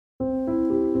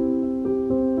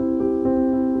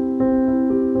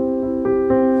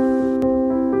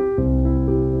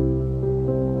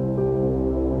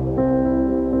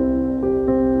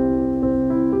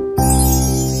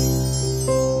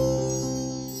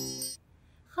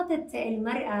خطت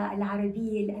المرأة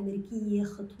العربية الأمريكية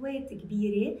خطوات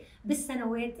كبيرة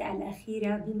بالسنوات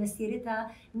الأخيرة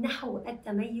بمسيرتها نحو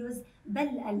التميز، بل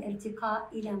الارتقاء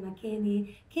إلى مكانة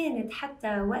كانت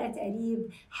حتى وقت قريب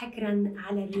حكراً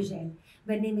على الرجال.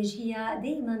 برنامج هي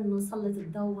دايماً بنسلط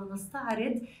الضوء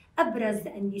ونستعرض أبرز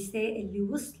النساء اللي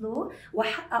وصلوا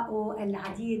وحققوا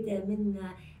العديد من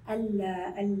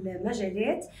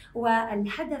المجالات،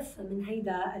 والهدف من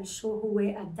هيدا الشو هو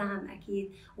الدعم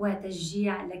أكيد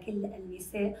وتشجيع لكل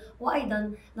النساء،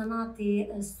 وأيضا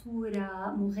لنعطي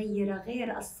صورة مغيرة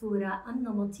غير الصورة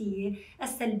النمطية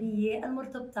السلبية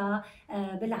المرتبطة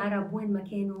بالعرب وين ما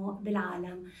كانوا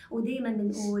بالعالم. ودايما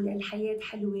بنقول الحياة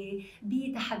حلوة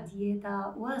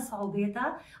بتحدياتها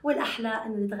وصعوباتها، والأحلى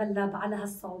أنه نتغلب على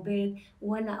هالصعوبات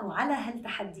وعلى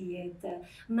هالتحديات.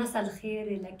 مساء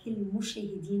الخير لكل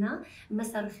مشاهدينا،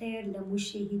 مساء الخير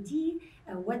لمشاهدي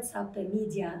واتساب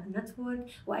ميديا نتورك،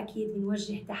 واكيد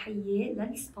بنوجه تحيه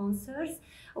للسبونسرز،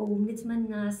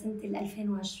 وبنتمنى سنه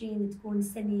 2020 تكون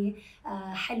سنه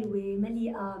حلوه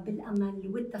مليئه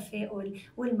بالامل والتفاؤل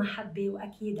والمحبه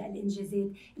واكيد الانجازات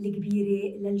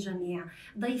الكبيره للجميع.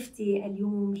 ضيفتي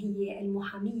اليوم هي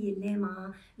المحاميه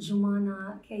اللامعه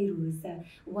جومانا كيروز.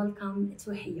 Welcome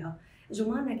to HIA.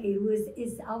 Joumana Kayrouz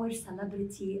is our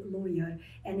celebrity lawyer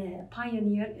and a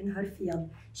pioneer in her field.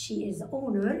 She is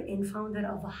owner and founder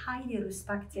of a highly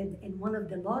respected and one of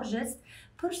the largest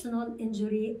personal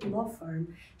injury law firm.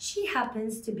 She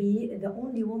happens to be the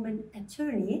only woman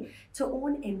attorney to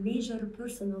own a major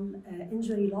personal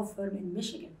injury law firm in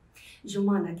Michigan.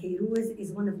 Joumana Kayrouz is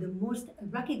one of the most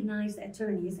recognized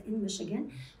attorneys in Michigan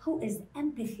who is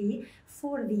empathy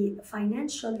for the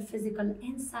financial, physical,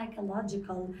 and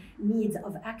psychological needs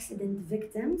of accident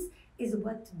victims is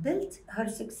what built her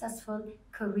successful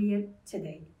career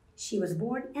today. She was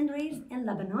born and raised in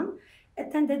Lebanon,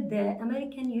 attended the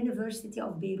American University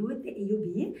of Beirut, the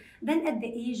AUB. Then at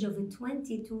the age of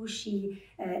 22, she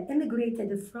immigrated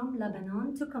from Lebanon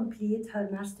to complete her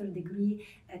master's degree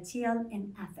at Yale in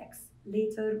ethics,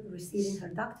 later receiving her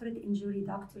doctorate injury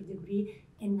doctor degree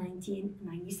in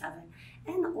 1997.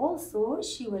 And also,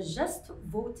 she was just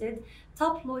voted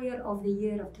top lawyer of the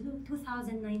year of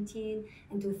 2019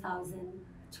 and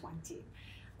 2020.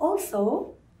 Also,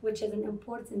 which is an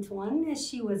important one,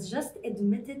 she was just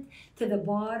admitted to the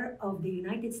bar of the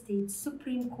United States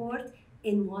Supreme Court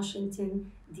in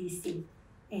Washington, D.C.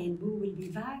 And we will be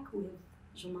back with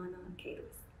Joumana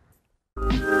Kayrouz.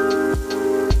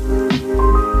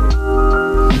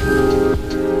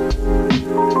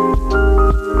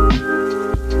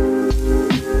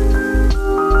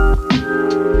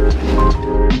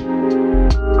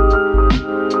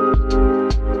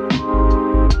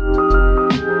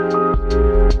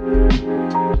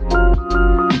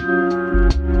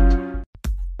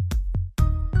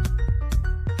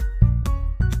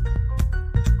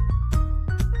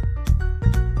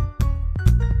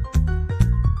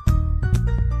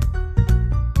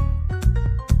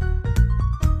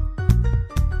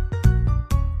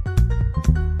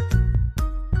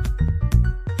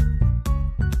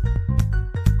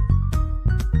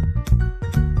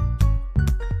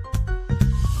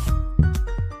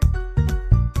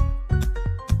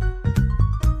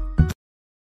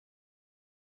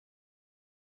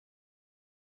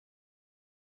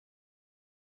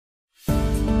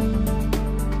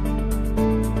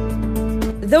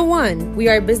 The One. We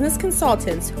are business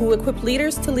consultants who equip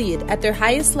leaders to lead at their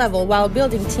highest level while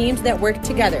building teams that work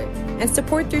together and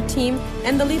support their team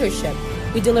and the leadership.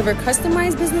 We deliver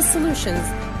customized business solutions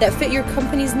that fit your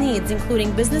company's needs, including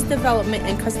business development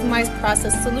and customized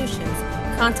process solutions.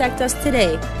 Contact us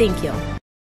today. Thank you.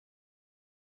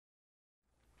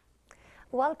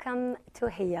 Welcome to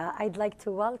HIA. I'd like to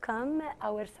welcome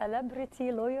our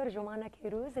celebrity lawyer, Joumana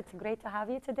Kayrouz. It's great to have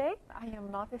you today. I am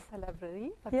not a celebrity,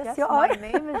 but yes, yes, you are. My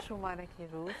name is Joumana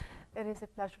Kayrouz. It is a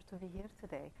pleasure to be here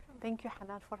today. Thank you,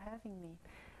 Hanan, for having me.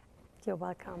 You're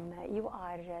welcome. You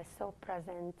are so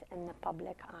present in the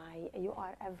public eye. You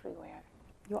are everywhere.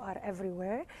 You are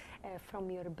everywhere, from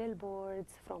your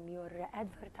billboards, from your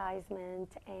advertisement,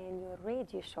 and your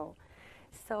radio show.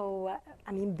 So,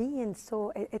 I mean, being so,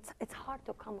 it's hard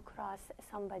to come across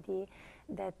somebody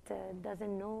that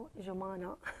doesn't know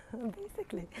Joumana,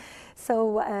 basically. So,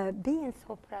 being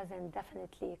so present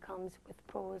definitely comes with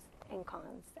pros and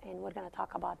cons, and we're going to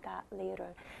talk about that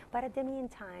later. But at the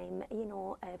meantime, you know,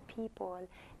 people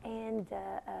and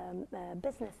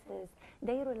businesses,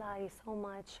 they rely so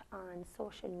much on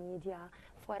social media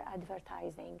for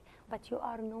advertising, but you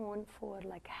are known for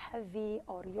like heavy,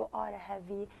 or you are a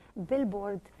heavy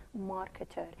billboard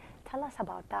marketer. Tell us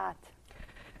about that.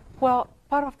 Well,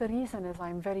 part of the reason is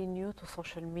I'm very new to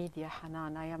social media,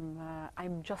 Hanan.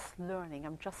 I'm just learning.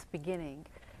 I'm just beginning,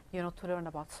 to learn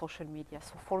about social media.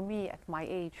 So for me, at my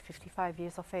age, 55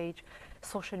 years of age,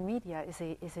 social media is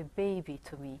a baby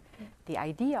to me. The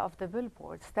idea of the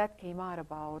billboards, that came out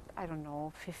about, I don't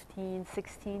know, 15,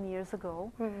 16 years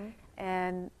ago.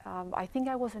 And I think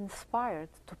I was inspired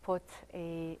to put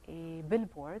a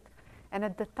billboard. And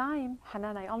at the time,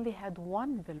 Hanan, I only had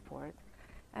one billboard.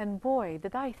 And boy,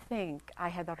 did I think I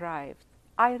had arrived.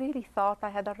 I really thought I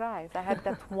had arrived. I had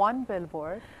that one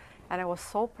billboard, and I was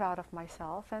so proud of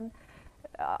myself. And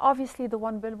obviously, the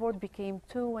one billboard became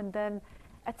two. And then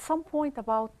at some point,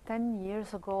 about 10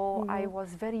 years ago, I was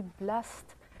very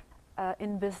blessed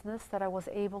in business that I was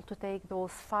able to take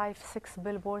those 5, 6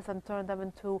 billboards and turn them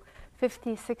into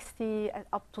 50, 60,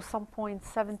 up to some point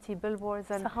 70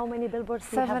 billboards. And so how many billboards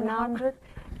do you have now?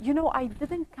 I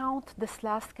didn't count this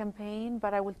last campaign,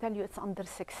 but I will tell you it's under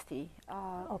 60.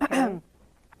 Okay.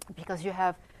 Because you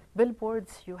have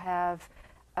billboards, you have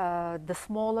the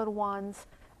smaller ones.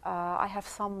 I have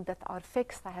some that are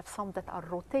fixed, I have some that are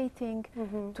rotating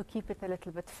to keep it a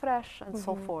little bit fresh and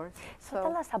so forth. So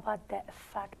tell us about the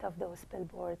effect of those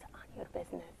billboards on your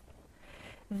business.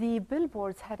 The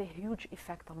billboards had a huge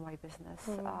effect on my business.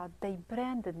 They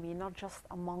branded me not just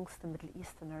amongst the Middle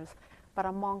Easterners, but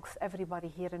amongst everybody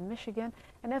here in Michigan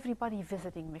and everybody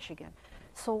visiting Michigan.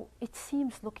 So it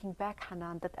seems, looking back,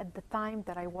 Hanan, that at the time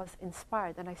that I was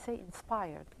inspired, and I say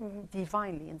inspired,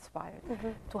 divinely inspired,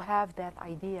 to have that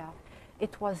idea,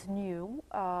 it was new.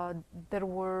 There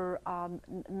were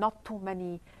not too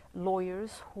many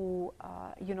lawyers who,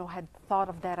 had thought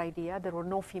of that idea. There were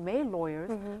no female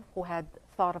lawyers who had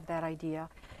thought of that idea.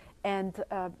 And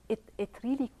it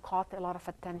really caught a lot of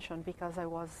attention because I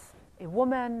was a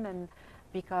woman and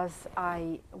because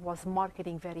I was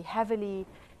marketing very heavily.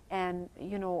 And,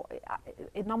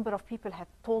 a number of people had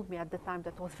told me at the time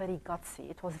that it was very gutsy.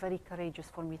 It was very courageous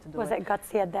for me to do it. Was it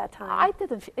gutsy at that time?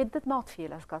 It did not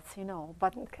feel as gutsy, no.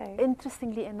 But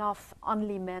interestingly enough,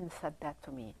 only men said that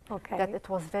to me, that it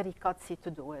was very gutsy to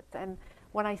do it. And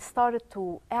when I started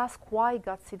to ask why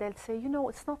gutsy, they'll say,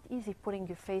 it's not easy putting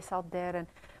your face out there and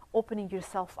opening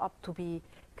yourself up to be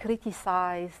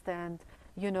criticized and,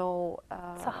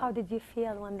 So how did you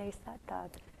feel when they said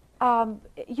that?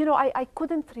 I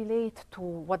couldn't relate to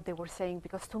what they were saying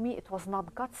because to me it was not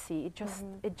gutsy.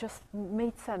 It just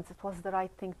made sense. It was the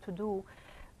right thing to do.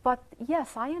 But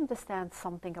yes, I understand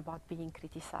something about being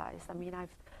criticized. I mean,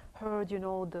 I've heard,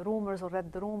 the rumors or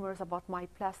read the rumors about my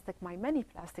many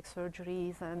plastic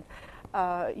surgeries, and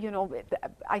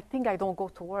I think I don't go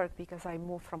to work because I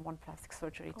moved from one plastic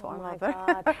surgery to another.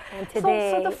 My God. And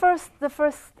today, so the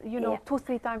first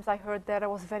 2-3 times I heard that, I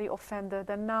was very offended,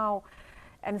 and now.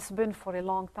 And it's been for a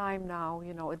long time now,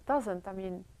 it doesn't. I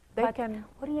mean,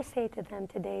 what do you say to them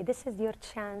today? This is your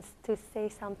chance to say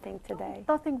something today.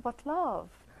 Nothing but love.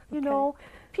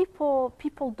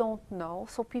 People don't know,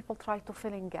 so people try to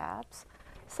fill in gaps.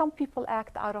 Some people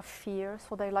act out of fear,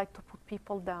 so they like to put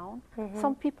people down.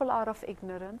 Some people out of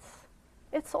ignorance.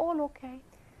 It's all okay.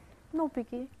 No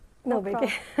biggie. No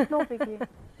biggie. No biggie.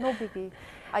 No biggie.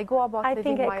 I go about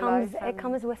living my life. It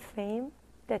comes with fame.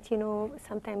 That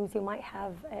sometimes you might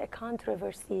have a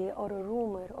controversy or a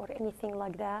rumor or anything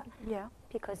like that. Yeah.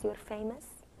 Because you're famous,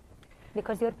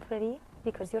 because you're pretty,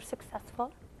 because you're successful.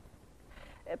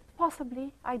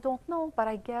 Possibly, I don't know, but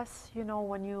I guess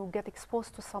when you get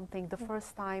exposed to something the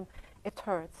first time, it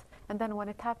hurts, and then when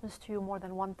it happens to you more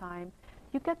than one time,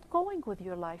 you get going with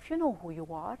your life. You know who you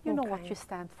are. You know what you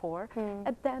stand for.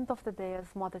 At the end of the day,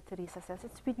 as Mother Teresa says,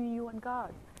 it's between you and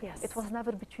God. Yes. It was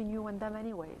never between you and them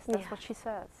anyways. That's what she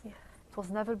says. Yeah. It was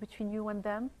never between you and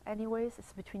them anyways.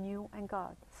 It's between you and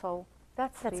God. So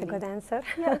that's really a good answer.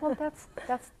 Yeah, well,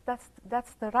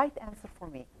 that's the right answer for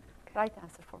me. Right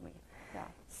answer for me. Yeah.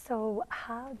 So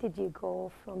how did you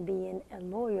go from being a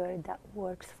lawyer that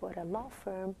works for a law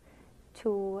firm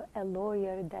to a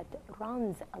lawyer that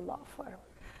runs a law firm?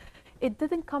 It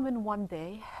didn't come in one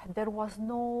day. There was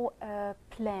no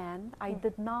plan. I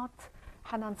did not,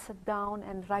 Hanan, sit down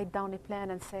and write down a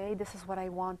plan and say, this is what I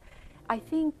want. I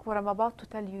think what I'm about to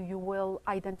tell you, you will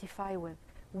identify with.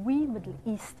 We Middle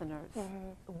Easterners,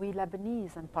 we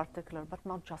Lebanese in particular, but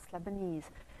not just Lebanese,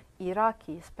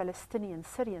 Iraqis, Palestinians,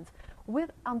 Syrians,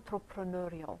 we're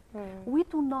entrepreneurial. We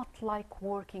do not like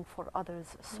working for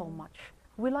others so much.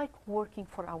 We like working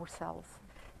for ourselves.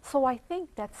 So I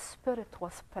think that spirit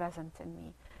was present in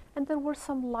me. And there were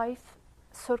some life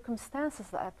circumstances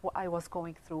that I was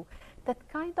going through that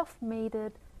kind of made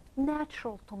it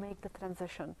natural to make the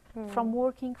transition from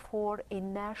working for a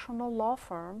national law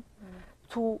firm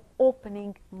to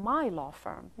opening my law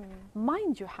firm.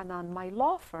 Mind you, Hanan, my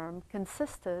law firm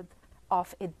consisted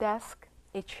of a desk,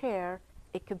 a chair,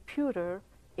 a computer,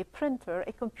 a printer,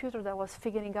 a computer that was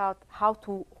figuring out how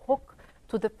to hook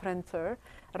to the printer,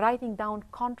 writing down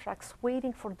contracts,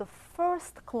 waiting for the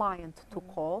first client to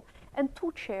call, and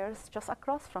 2 chairs just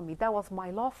across from me. That was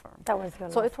my law firm. That was your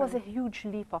So law it was a firm. huge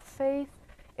leap of faith.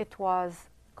 It was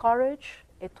courage.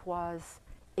 It was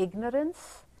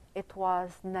ignorance. It was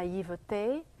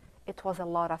naivete. It was a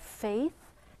lot of faith.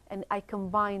 And I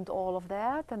combined all of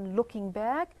that. And looking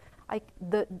back,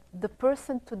 the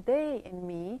person today in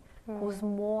me who's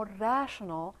more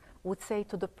rational would say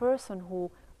to the person who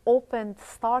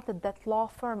started that law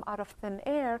firm out of thin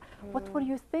air, what were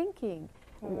you thinking?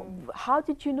 How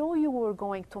did you know you were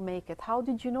going to make it? How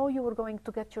did you know you were going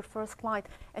to get your first client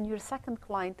and your second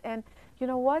client? And you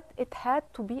know what? It had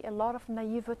to be a lot of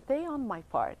naivete on my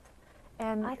part.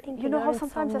 And I think you know how learned so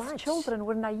sometimes as much. children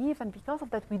we're naive, and because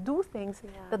of that we do things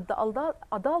that the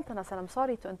adult in us, and I'm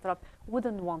sorry to interrupt,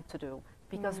 wouldn't want to do,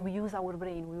 because we use our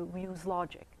brain, we use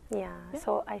logic. Yeah.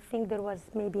 So I think there was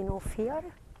maybe no fear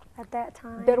at that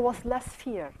time. There was less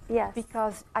fear. Yes.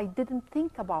 Because I didn't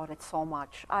think about it so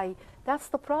much. That's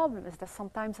the problem, is that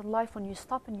sometimes in life when you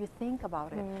stop and you think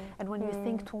about it, and when you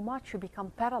think too much, you become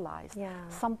paralyzed. Yeah.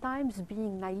 Sometimes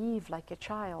being naive like a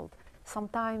child,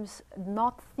 sometimes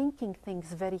not thinking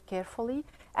things very carefully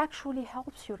actually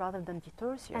helps you rather than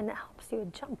deters you. And it helps you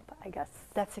jump, I guess.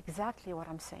 That's exactly what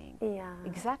I'm saying. Yeah.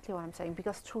 Exactly what I'm saying.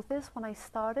 Because truth is, when I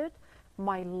started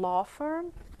my law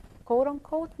firm, quote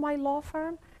unquote, my law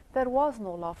firm, there was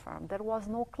no law firm. There was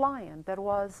no client. There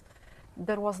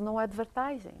was no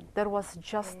advertising. There was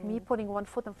just me putting one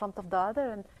foot in front of the other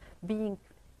and being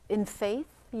in faith,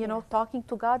 you know, talking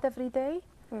to God every day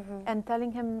and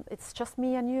telling him, it's just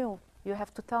me and you. You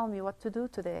have to tell me what to do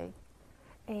today.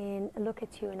 And look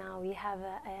at you now. You have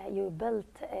you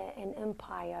built an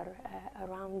empire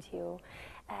around you.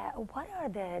 What are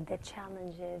the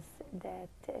challenges that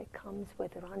comes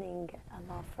with running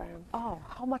a law firm? Oh,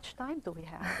 how much time do we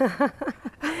have?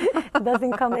 It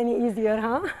doesn't come any easier,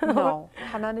 huh? No,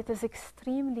 Hanan, it is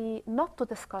extremely, not to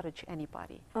discourage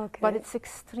anybody, but it's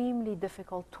extremely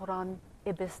difficult to run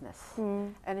a business.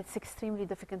 And it's extremely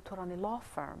difficult to run a law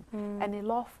firm. And a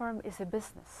law firm is a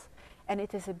business. And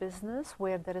it is a business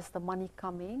where there is the money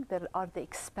coming, there are the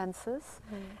expenses.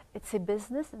 It's a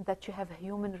business that you have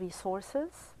human resources.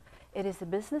 It is a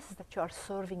business that you are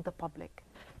serving the public.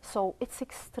 So it's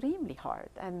extremely hard.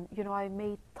 And you know, I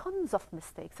made tons of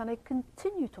mistakes and I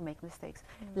continue to make mistakes.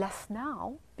 Less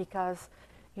now, because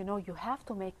you know, you have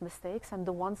to make mistakes, and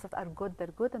the ones that are good,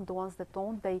 they're good, and the ones that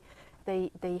don't,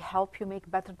 they help you make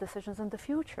better decisions in the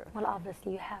future. Well,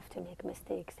 obviously, you have to make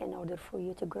mistakes in order for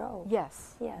you to grow.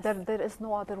 Yes. Yes. There is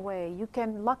no other way. You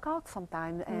can luck out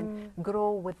sometimes and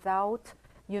grow without,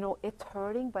 you know, it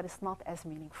hurting, but it's not as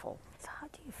meaningful. So how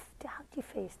do you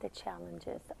face the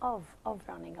challenges of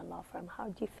running a law firm? How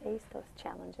do you face those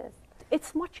challenges?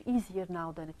 It's much easier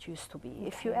now than it used to be.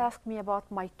 If you ask me about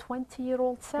my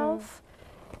 20-year-old self,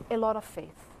 a lot of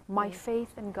faith. My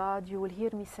faith in God, you will hear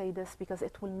me say this because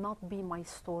it will not be my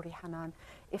story, Hanan,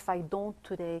 if I don't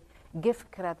today give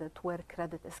credit where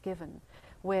credit is given,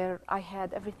 where I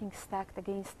had everything stacked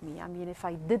against me. I mean, if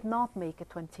I did not make it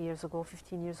 20 years ago,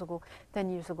 15 years ago,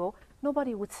 10 years ago,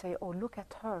 nobody would say, oh, look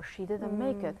at her, she didn't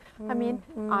make it. I mean,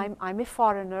 I'm a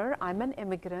foreigner, I'm an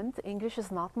immigrant, English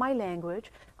is not my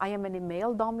language, I am in a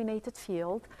male-dominated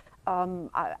field,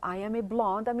 I am a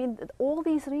blonde. I mean, all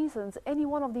these reasons, any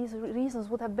one of these reasons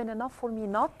would have been enough for me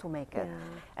not to make it.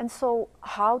 And so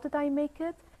how did I make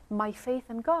it? My faith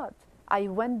in God. I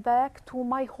went back to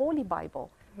my Holy Bible.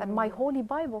 And my Holy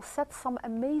Bible said some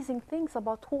amazing things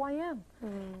about who I am.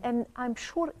 And I'm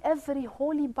sure every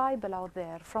Holy Bible out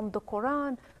there, from the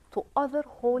Quran to other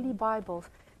Holy Bibles,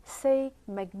 say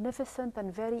magnificent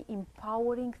and very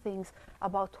empowering things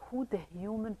about who the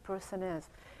human person is.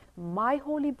 My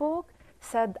holy book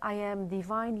said I am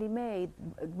divinely made.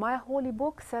 My holy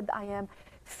book said I am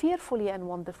fearfully and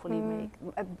wonderfully made.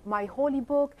 My holy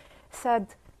book said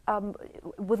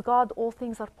with God all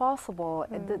things are possible.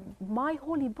 My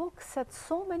holy book said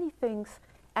so many things,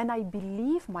 and I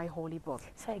believe my holy book.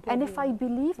 So and if I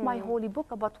believe my holy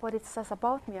book about what it says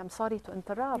about me, I'm sorry to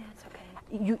interrupt,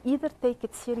 you either take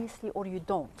it seriously or you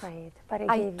don't. Right. But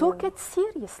I took it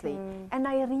seriously, and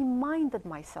I reminded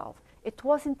myself. It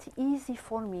wasn't easy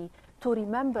for me to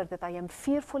remember that I am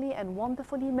fearfully and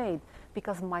wonderfully made,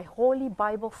 because my Holy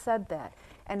Bible said that.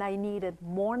 And I needed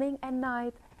morning and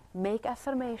night make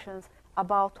affirmations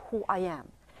about who I am.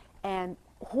 And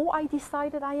who I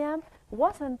decided I am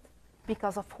wasn't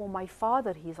because of who my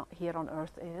father here on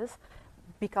earth is,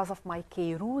 because of my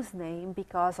Kayrouz name,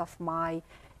 because of my,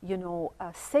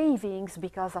 savings,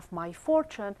 because of my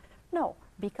fortune. No,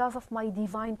 because of my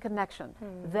divine connection.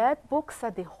 That book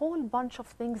said a whole bunch of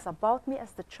things about me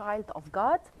as the child of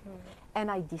God, and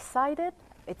I decided,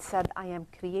 it said I am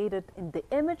created in the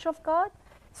image of God,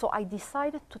 so I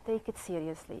decided to take it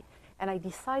seriously, and I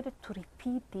decided to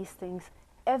repeat these things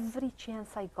every chance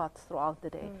I got throughout the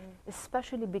day,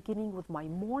 especially beginning with my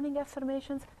morning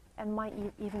affirmations and my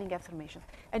evening affirmations.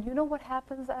 And you know what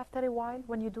happens after a while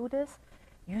when you do this?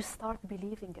 You start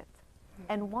believing it.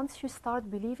 And once you start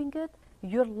believing it,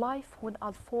 your life will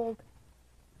unfold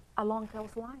along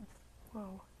those lines.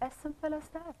 Wow. As simple as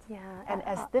that. Yeah. And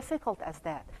as difficult as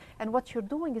that. And what you're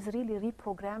doing is really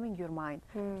reprogramming your mind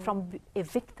from a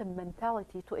victim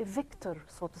mentality to a victor,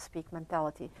 so to speak,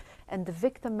 mentality. And the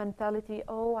victim mentality,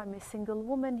 oh, I'm a single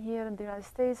woman here in the United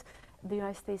States. The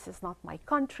United States is not my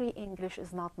country. English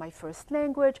is not my first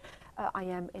language. I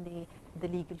am in the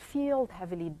legal field,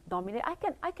 heavily dominated.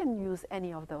 I can use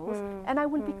any of those, and I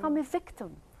will become a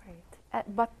victim.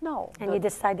 But no. And you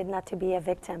decided not to be a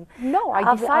victim. No,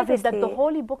 I decided that the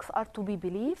holy books are to be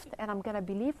believed, and I'm going to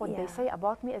believe what they say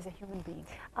about me as a human being.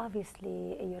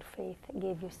 Obviously, your faith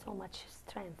gave you so much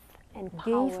strength and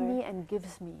power. Gave me and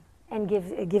gives me. And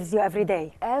gives you every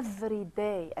day. Every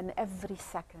day and every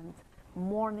second,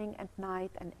 morning and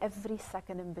night, and every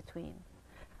second in between.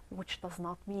 Which does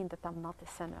not mean that I'm not a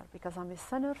sinner, because I'm a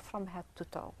sinner from head to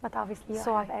toe. But obviously,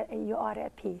 you are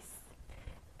at peace.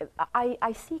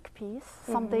 I seek peace,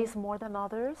 some days more than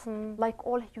others. Like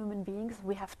all human beings,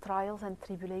 we have trials and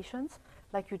tribulations.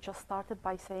 Like you just started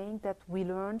by saying that we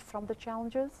learn from the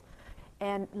challenges.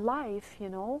 And life,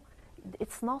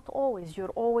 it's not always,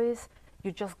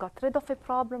 you just got rid of a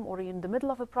problem, or you're in the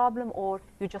middle of a problem, or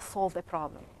you just solved a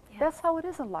problem. Yes. That's how it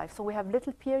is in life. So we have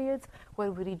little periods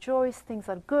where we rejoice, things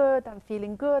are good, I'm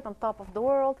feeling good, on top of the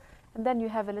world. And then you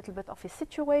have a little bit of a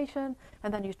situation,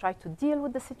 and then you try to deal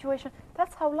with the situation.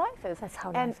 That's how life is. That's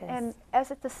how life is. And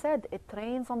as it is said, it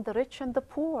rains on the rich and the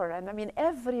poor. And I mean,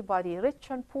 everybody, rich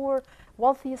and poor,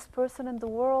 wealthiest person in the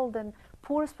world and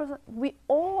poorest person, we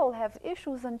all have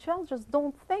issues and challenges.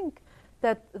 Don't think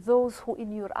that those who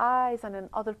in your eyes and in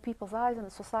other people's eyes and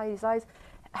in society's eyes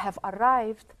have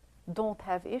arrived don't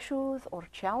have issues or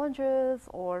challenges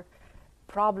or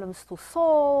problems to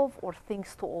solve or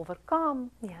things to overcome.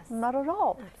 Yes. Not at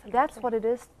all. Absolutely. That's what it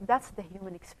is. That's the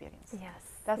human experience. Yes.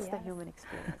 That's the human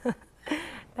experience.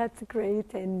 That's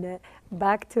great. And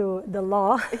back to the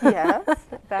law. Yes,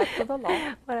 back to the law.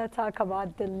 I want to talk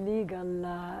about the legal,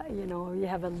 you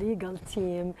have a legal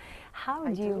team. How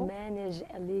do you manage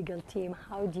a legal team?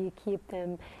 How do you keep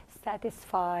them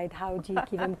satisfied? How do you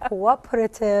keep them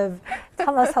cooperative?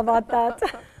 Tell us about that.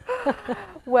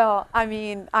 Well, I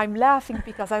mean, I'm laughing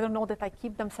because I don't know that I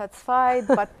keep them satisfied,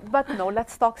 but no,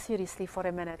 let's talk seriously for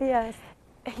a minute. Yes.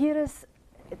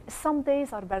 Some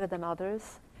days are better than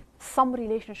others. Some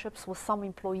relationships with some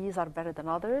employees are better than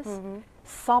others.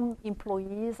 Some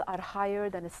employees are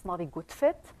hired and it's not a good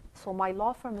fit. So my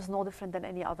law firm is no different than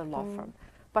any other law firm.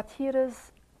 But here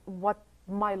is what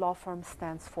my law firm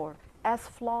stands for, as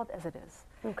flawed as it is.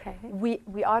 Okay.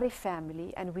 We are a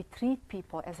family, and we treat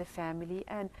people as a family,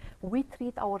 and we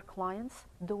treat our clients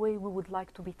the way we would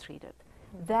like to be treated.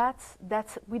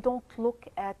 We don't look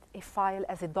at a file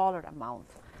as a dollar amount.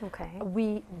 Okay.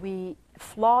 We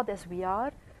flawed as we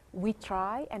are, we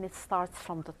try, and it starts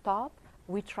from the top.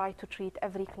 We try to treat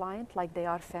every client like they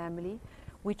are family.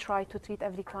 We try to treat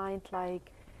every client like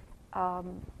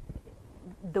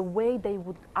the way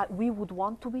we would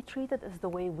want to be treated is the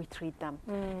way we treat them.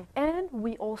 And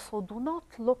we also do not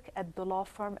look at the law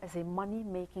firm as a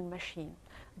money-making machine.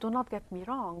 Do not get me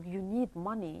wrong, you need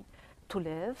money to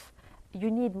live. You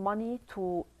need money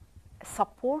to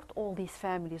support all these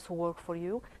families who work for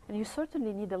you, and you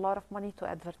certainly need a lot of money to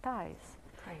advertise.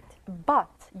 Right. But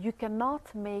you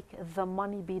cannot make the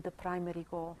money be the primary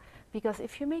goal, because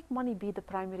if you make money be the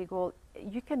primary goal,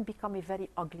 you can become a very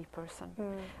ugly person.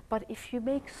 But if you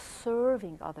make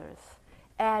serving others,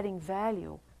 adding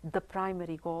value, the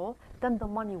primary goal, then the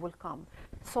money will come.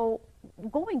 So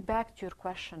going back to your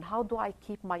question, how do I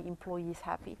keep my employees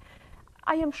happy?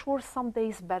 I am sure some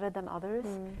days better than others,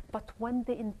 but when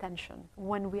the intention,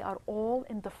 when we are all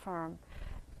in the firm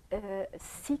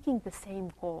seeking the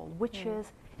same goal, which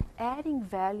is adding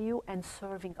value and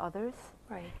serving others,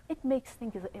 right, it makes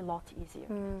things a lot easier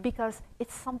because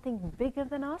it's something bigger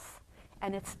than us,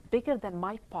 and it's bigger than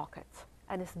my pocket,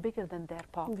 and it's bigger than their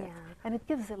pocket, and it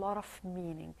gives a lot of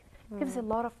meaning. gives a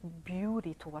lot of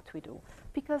beauty to what we do.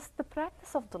 Because the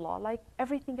practice of the law, like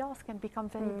everything else, can become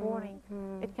very boring.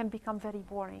 It can become very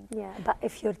boring. Yeah, but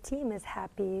if your team is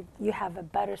happy, you have a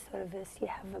better service, you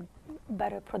have a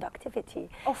better productivity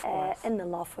Of course. in the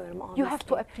law firm, obviously. You have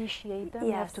to appreciate them. Yes.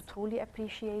 You have to truly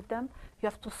appreciate them. You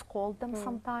have to scold them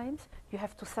sometimes. You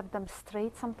have to set them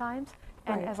straight sometimes.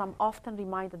 And Right. as I'm often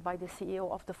reminded by the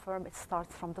CEO of the firm, it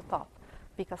starts from the top.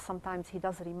 Because sometimes he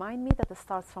does remind me that it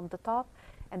starts from the top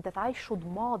and that I should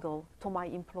model to my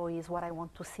employees what I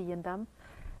want to see in them,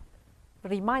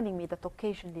 reminding me that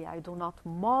occasionally I do not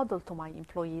model to my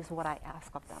employees what I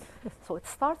ask of them. So it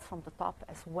starts from the top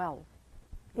as well.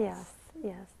 Yes,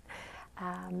 yes.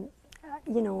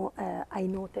 You know, I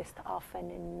noticed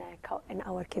often in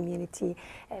our community,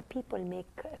 people make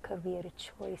career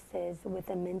choices with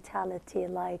a mentality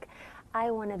like,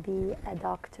 I want to be a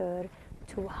doctor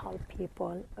to help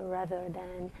people rather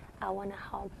than I want to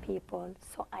help people,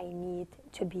 so I need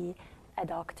to be a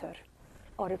doctor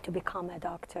or to become a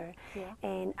doctor. Yeah.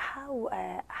 And how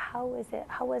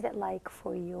was it like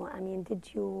for you? I mean, did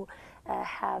you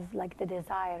have like the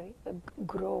desire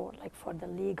grow like for the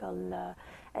legal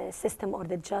system or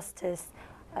the justice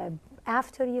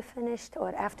after you finished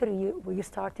or after you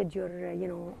started your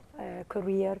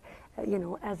career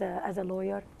as a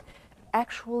lawyer?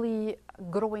 Actually,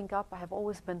 growing up, I have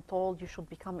always been told you should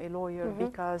become a lawyer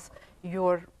because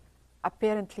you're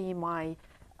apparently my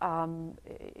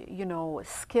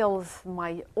skills,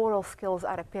 my oral skills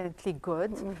are apparently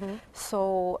good.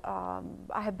 So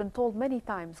I have been told many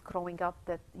times growing up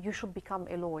that you should become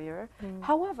a lawyer.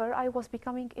 However, I was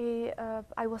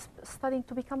studying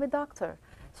to become a doctor.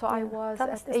 So I was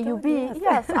at AUB.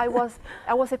 Yes, I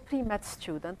was a pre-med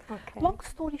student. Okay. Long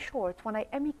story short, when I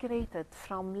emigrated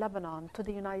from Lebanon to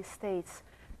the United States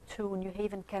to New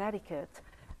Haven, Connecticut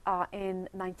in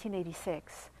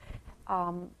 1986,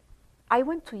 I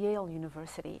went to Yale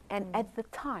University, and at the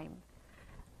time,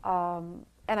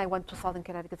 and I went to Southern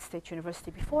Connecticut State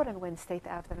University before and Wayne State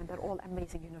after, and they're all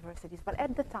amazing universities. But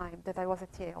at the time that I was at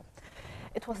Yale,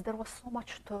 there was so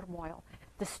much turmoil.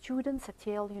 The students at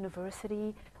Yale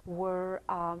University were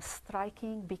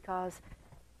striking because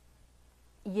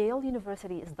Yale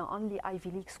University is the only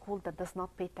Ivy League school that does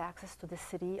not pay taxes to the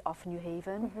city of New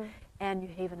Haven, and New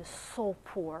Haven is so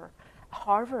poor.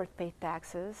 Harvard paid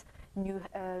taxes.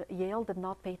 Yale did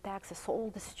not pay taxes, so all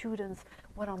the students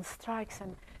were on strikes,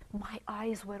 and my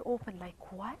eyes were open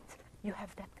like, what? You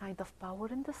have that kind of power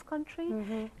in this country?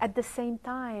 At the same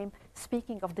time,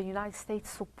 speaking of the United States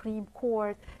Supreme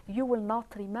Court, you will not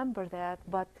remember that,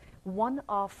 but one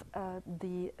of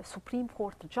the Supreme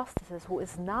Court justices, who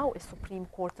is now a Supreme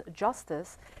Court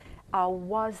justice,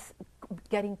 was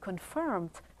getting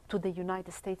confirmed to the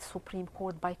United States Supreme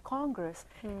Court by Congress,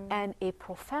 and a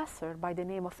professor by the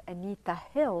name of Anita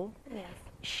Hill,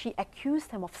 she accused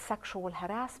him of sexual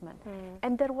harassment.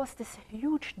 And there was this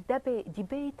huge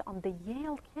debate on the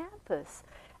Yale campus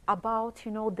about,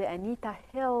 the Anita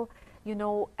Hill,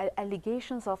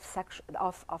 allegations of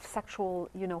sexual,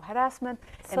 harassment.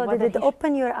 So did it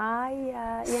open your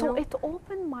eye? So it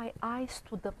opened my eyes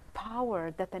to the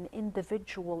power that an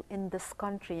individual in this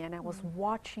country, and I was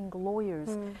watching lawyers,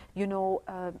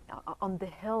 on the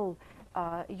Hill,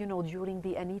 during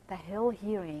the Anita Hill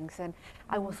hearings, and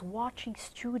I was watching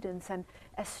students, and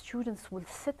as students will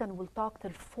sit and will talk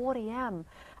till 4 a.m.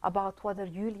 about whether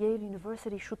Yale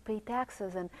University should pay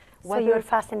taxes and whether... So you're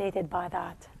fascinated by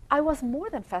that? I was more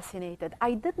than fascinated.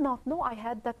 I did not know I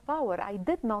had that power. I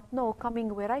did not know,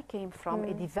 coming where I came from,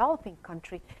 a developing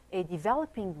country, a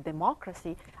developing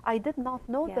democracy, I did not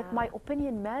know that my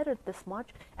opinion mattered this much,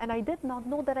 and I did not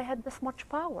know that I had this much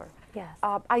power. Yes.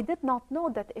 I did not know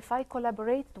that if I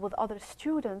collaborated with other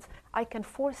students, I can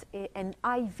force an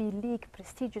Ivy League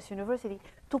prestigious university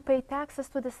to pay taxes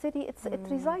to the city it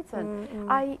resides in.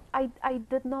 I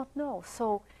did not know.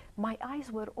 So my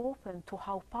eyes were open to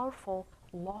how powerful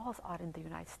laws are in the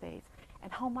United States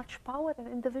and how much power an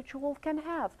individual can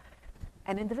have.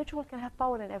 An individual can have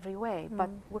power in every way, but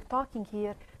we're talking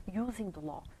here using the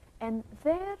law. And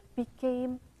there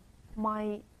became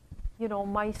my,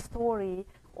 my story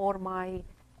or my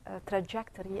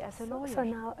trajectory as a lawyer. So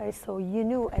now, so you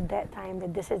knew at that time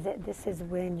that this is it. This is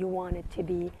when you wanted to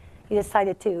be. You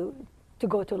decided to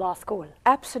go to law school.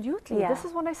 Absolutely. Yeah. This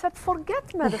is when I said,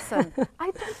 forget medicine. I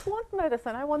don't want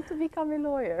medicine. I want to become a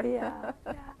lawyer.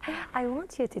 Yeah. I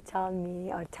want you to tell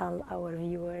me or tell our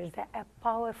viewers a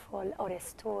powerful or a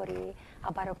story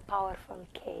about a powerful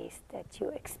case that you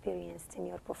experienced in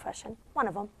your profession. One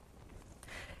of them.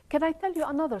 Can I tell you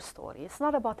another story? It's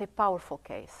not about a powerful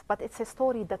case, but it's a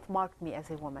story that marked me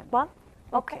as a woman. Well,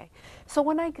 Okay. So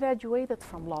when I graduated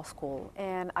from law school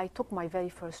and I took my very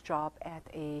first job at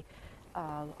a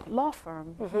law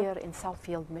firm here in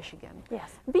Southfield, Michigan.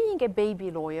 Yes. Being a baby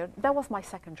lawyer, that was my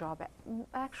second job.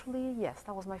 Actually, yes,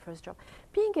 that was my first job.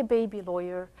 Being a baby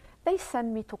lawyer, they sent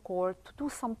me to court to do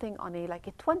something on a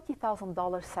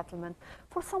 $20,000 settlement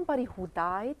for somebody who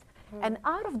died. And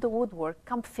out of the woodwork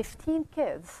come 15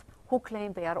 kids who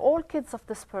claim they are all kids of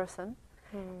this person,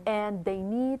 and they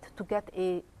need to get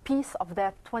a piece of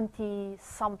that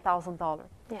 $20-some thousand.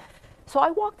 Yeah. So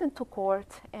I walked into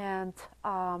court, and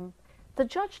the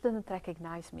judge didn't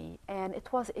recognize me, and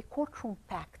it was a courtroom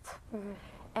packed.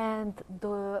 And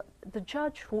the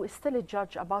judge, who is still a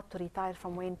judge about to retire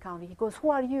from Wayne County, he goes, "Who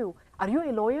are you? Are you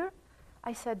a lawyer?"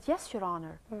 I said, "Yes, Your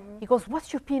Honor." He goes,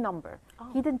 "What's your P number?"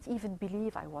 He didn't even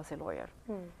believe I was a lawyer.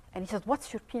 And he said,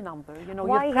 "What's your P number? You know,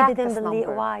 Why your he practice didn't believe?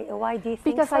 number." Why do you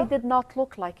think Because so? I did not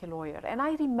look like a lawyer. And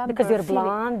I remember Because you're feeling,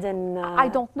 blonde and I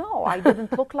don't know. I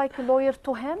didn't look like a lawyer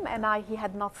to him, and he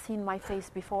had not seen my face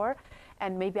before.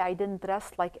 And maybe I didn't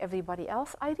dress like everybody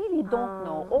else. I really don't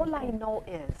know. All I know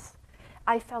is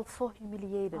I felt so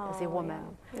humiliated as a woman.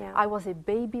 yeah. I was a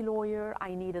baby lawyer.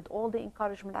 I needed all the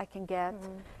encouragement I can get.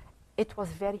 It was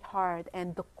very hard,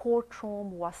 and the courtroom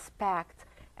was packed,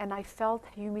 and I felt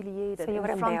humiliated. So you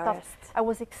were in front of, embarrassed. I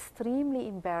was extremely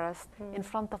embarrassed in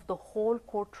front of the whole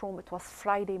courtroom. It was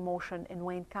Friday motion in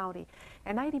Wayne County.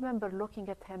 And I remember looking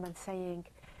at him and saying,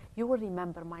 "You will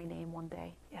remember my name one day.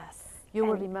 yes. You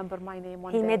will And remember my name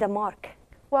one he day." made a mark.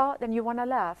 Well, then you want to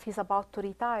laugh. He's about to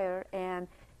retire, and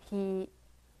he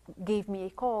gave me a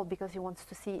call because he wants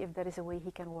to see if there is a way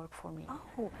he can work for me.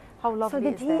 Oh, How lovely so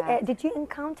did is he? that? Did you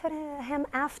encounter him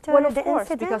after Well, of the course,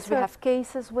 incident? because we or- have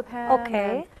cases with him.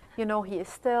 Okay. And, you know, he is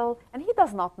still, and he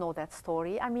does not know that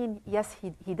story. I mean, yes,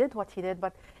 he did what he did,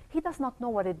 but he does not know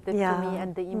what it did to me and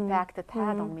the impact it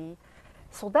had on me.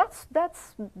 So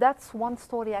that's one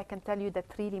story I can tell you that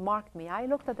really marked me. I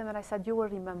looked at him and I said, "You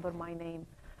will remember my name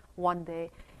one day."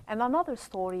 And another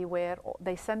story where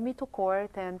they sent me to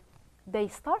court and they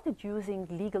started using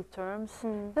legal terms.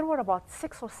 There were about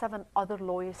 6 or 7 other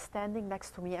lawyers standing next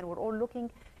to me, and we're all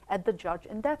looking at the judge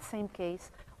in that same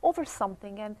case over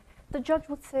something. And the judge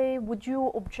would say, "Would you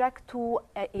object to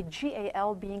a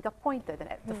GAL being appointed?"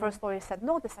 And the first lawyer said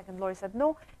no, the second lawyer said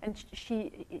no, and he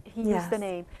used the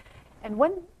name. And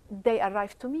when they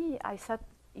arrived to me, I said,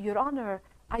 "Your Honor,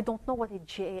 I don't know what a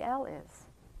GAL is."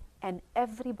 And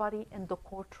everybody in the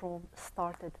courtroom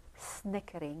started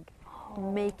snickering,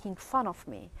 making fun of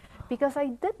me, because I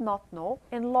did not know.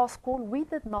 In law school, we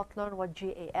did not learn what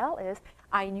GAL is.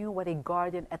 I knew what a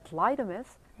guardian ad litem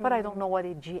is, but I don't know what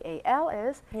a GAL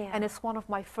is. And it's one of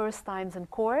my first times in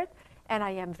court, and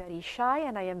I am very shy,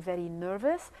 and I am very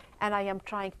nervous, and I am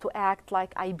trying to act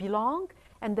like I belong.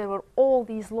 And there were all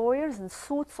these lawyers in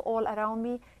suits all around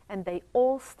me, and they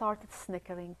all started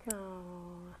snickering.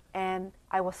 And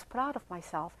I was proud of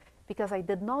myself because I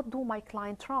did not do my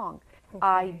client wrong.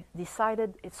 I decided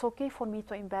it's okay for me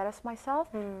to embarrass myself,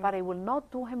 but I will not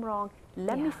do him wrong.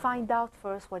 Let me find out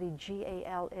first what a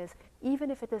GAL is, even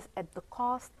if it is at the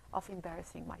cost of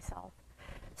embarrassing myself.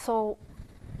 So,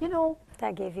 you know,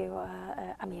 That gave you,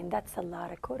 I mean, that's a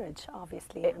lot of courage,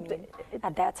 obviously, I mean,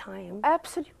 at that time.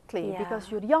 absolutely, because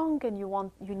you're young and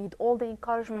you need all the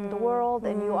encouragement in the world,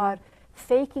 and you are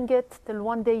faking it till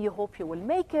one day you hope you will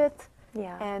make it.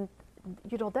 Yeah. And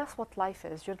you know, that's what life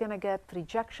is. You're going to get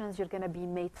rejections, you're going to be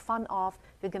made fun of,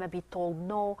 you're going to be told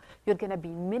no, you're going to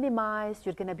be minimized,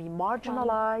 you're going to be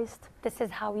marginalized. This is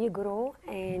how you grow,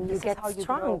 and you This is get how you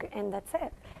strong, grow. and that's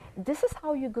it. This is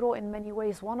how you grow in many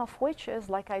ways, one of which is,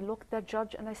 like, I looked at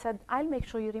Judge and I said, "I'll make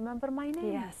sure you remember my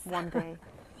name Yes. one day."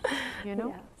 You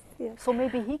know? Yes. So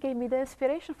maybe he gave me the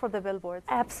inspiration for the billboards.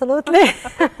 Absolutely.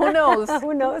 Who knows?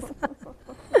 Who knows?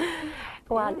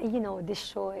 Well, you know, this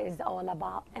show is all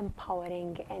about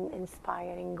empowering and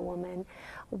inspiring women.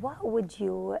 What would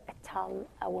you tell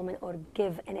a woman or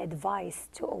give an advice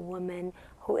to a woman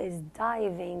who is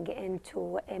diving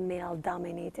into a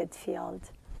male-dominated field?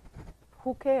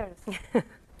 Who cares?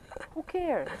 Who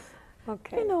cares?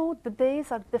 Okay. You know, the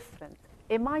days are different.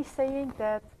 Am I saying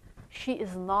that she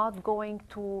is not going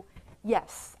to?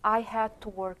 Yes, I had to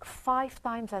work 5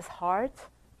 times as hard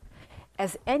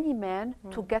as any man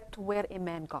to get to where a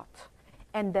man got.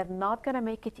 And they're not going to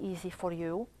make it easy for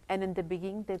you. And in the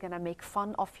beginning, they're going to make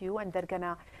fun of you, and they're going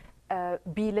to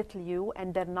belittle you,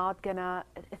 and they're not going to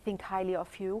think highly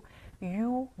of you.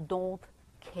 You don't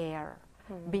care,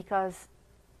 because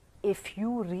if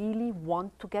you really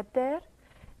want to get there,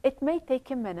 It may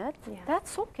take a minute. Yeah.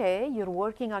 That's okay. You're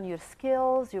working on your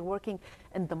skills, you're working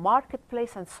in the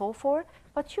marketplace and so forth,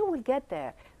 but you will get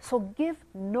there. So give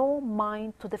no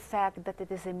mind to the fact that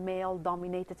it is a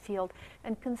male-dominated field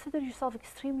and consider yourself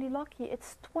extremely lucky.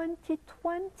 It's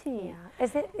 2020. Yeah.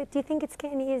 Do you think it's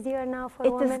getting easier now for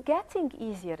It women? is getting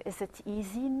easier. Is it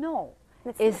easy? No.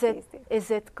 It's Is not it, easy.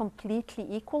 is it completely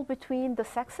equal between the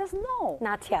sexes? No.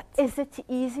 Not yet. Is it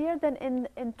easier than in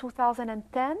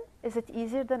 2010? Is it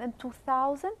easier than in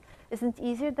 2000? Is it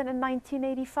easier than in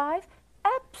 1985?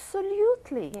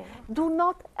 Absolutely. Yeah. Do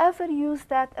not ever use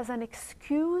that as an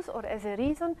excuse or as a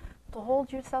reason to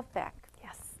hold yourself back.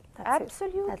 Yes, that's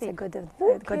Absolutely. That's a good,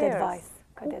 Who good cares? advice.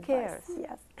 Good Who advice. cares?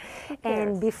 Yes. Who And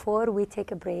cares? before we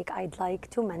take a break, I'd like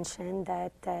to mention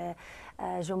that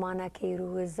Joumana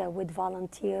Kayrouz would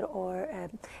volunteer or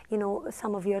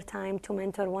some of your time to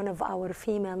mentor one of our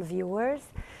female viewers.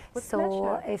 With so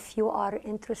pleasure. if you are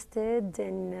interested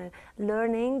in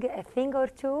learning a thing or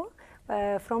two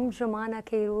from Joumana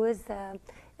Kayrouz,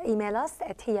 email us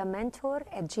at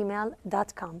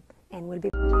hiyamentor@gmail.com and we'll be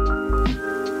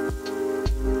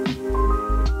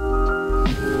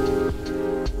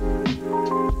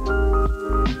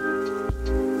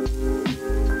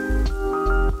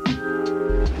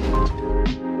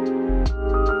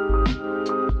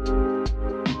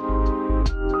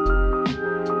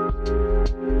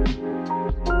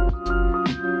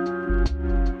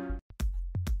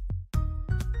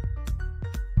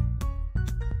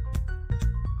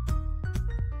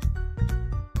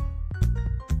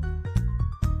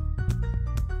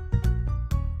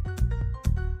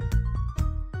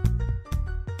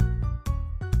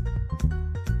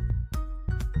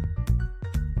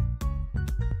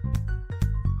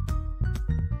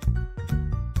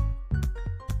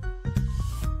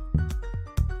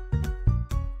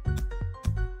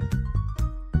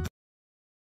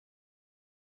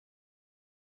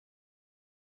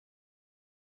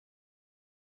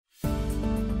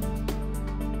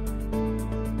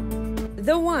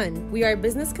The One, we are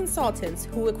business consultants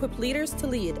who equip leaders to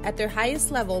lead at their highest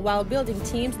level while building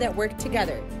teams that work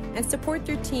together and support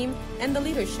their team and the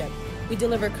leadership. We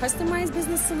deliver customized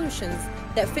business solutions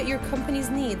that fit your company's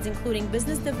needs, including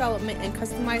business development and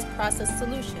customized process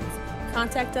solutions.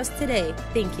 Contact us today.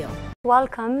 Thank you.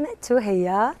 Welcome to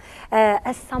Hiya.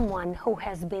 As someone who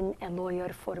has been a lawyer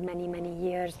for many, many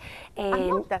years, and I'm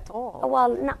not at all.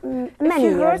 well, not many If you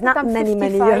years, heard that not I'm many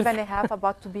 55 years. and a half,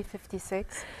 about to be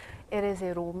 56, it is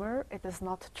a rumor. It is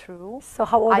not true. So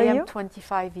how old I are am you?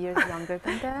 25 years younger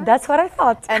than that. That's what I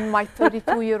thought. And my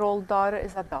 32-year-old daughter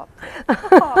is adopted.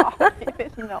 Oh,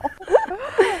 no.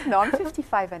 No, I'm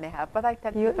 55 and a half, but I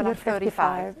tell people You're I'm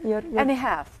 35 You're and a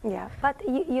half. yeah, but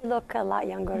you look a lot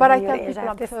younger. But I than tell your age, people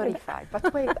I'm have to say. 35.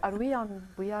 But wait, we are on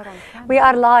camera? We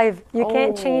are live. You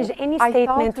can't Oh, change any I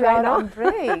statement thought we right are now. on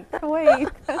break. Wait.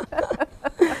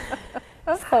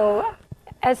 So,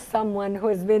 as someone who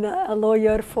has been a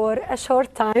lawyer for a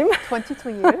short time, 22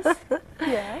 years.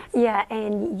 Yes. yeah,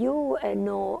 and you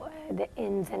know the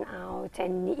ins and outs,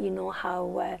 and you know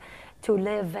how to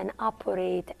live and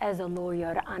operate as a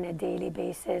lawyer on a daily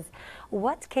basis.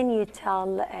 What can you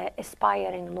tell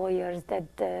aspiring lawyers that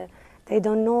they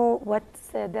don't know what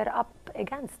they're up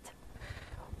against?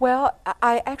 Well,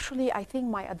 I think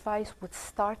my advice would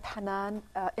start, Hanan,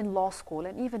 in law school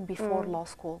and even before law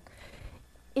school.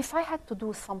 If I had to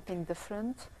do something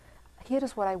different, here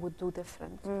is what I would do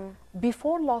different.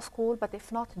 Before law school, but if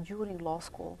not during law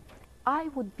school, I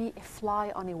would be a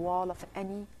fly on a wall of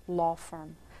any law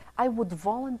firm. I would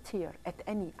volunteer at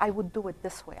any, I would do it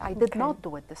this way. I did not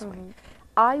do it this way.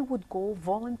 I would go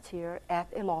volunteer at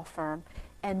a law firm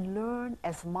and learn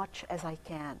as much as I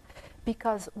can.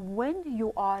 Because when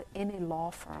you are in a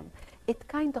law firm, it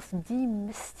kind of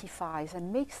demystifies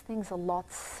and makes things a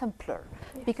lot simpler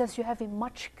because you have a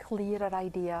much clearer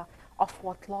idea of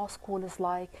what law school is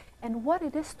like and what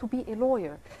it is to be a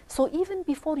lawyer. So even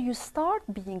before you start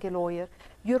being a lawyer,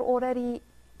 you're already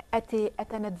at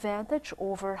an advantage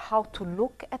over how to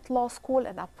look at law school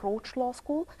and approach law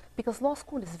school, because law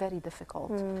school is very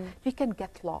difficult. You can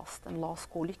get lost in law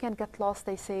school. You can get lost,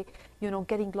 they say,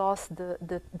 getting lost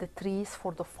the trees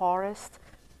for the forest.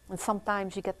 And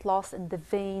sometimes you get lost in the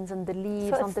veins and the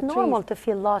leaves So on it's the trees. normal to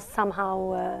feel lost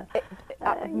somehow.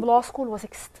 Law school was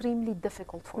extremely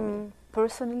difficult for me.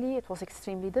 Personally, it was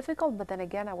extremely difficult, but then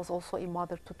again, I was also a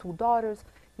mother to 2 daughters,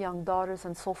 young daughters,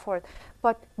 and so forth.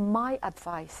 But my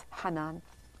advice, Hanan,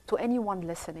 to anyone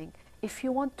listening, if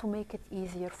you want to make it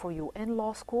easier for you in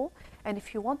law school, and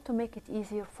if you want to make it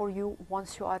easier for you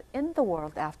once you are in the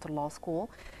world after law school,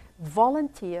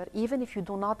 volunteer, even if you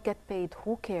do not get paid,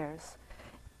 who cares,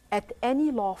 at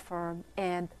any law firm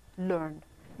and learn.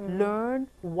 Learn,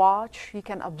 watch. You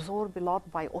can absorb a lot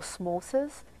by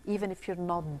osmosis, even if you're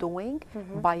not doing.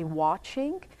 By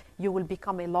watching, you will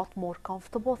become a lot more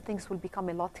comfortable. Things will become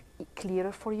a lot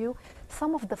clearer for you.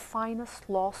 Some of the finest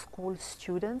law school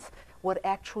students were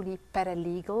actually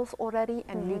paralegals already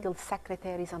and legal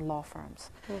secretaries in law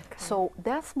firms. So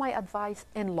that's my advice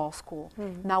in law school.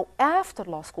 Now, after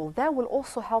law school, that will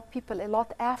also help people a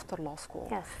lot after law school.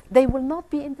 Yes. They will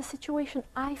not be in the situation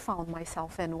I found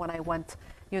myself in when I went,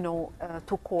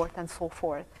 to court and so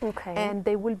forth. And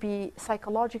they will be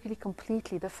psychologically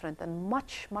completely different and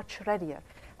much, much readier.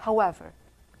 However,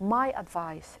 my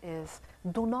advice is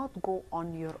do not go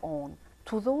on your own.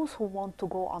 To those who want to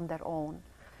go on their own,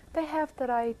 they have the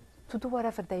right to do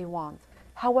whatever they want.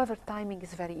 However, timing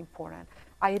is very important.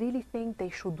 I really think they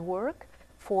should work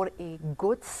for a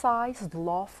good-sized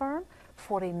law firm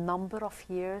for a number of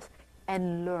years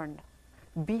and learn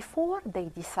before they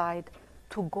decide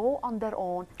to go on their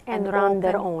own and run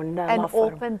their own law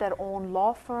firm. Open their own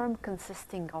law firm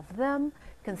consisting of them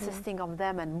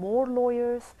and more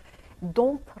lawyers.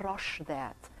 Don't rush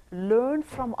that. Learn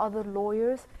from other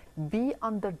lawyers, be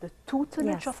under the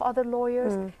tutelage of other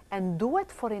lawyers, and do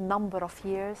it for a number of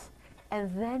years,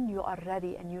 and then you are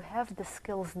ready and you have the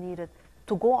skills needed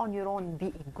to go on your own and be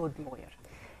a good lawyer.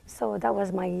 So that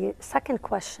was my second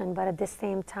question, but at the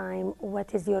same time,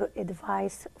 what is your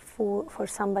advice for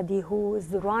somebody who is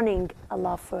running a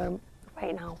law firm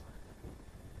right now?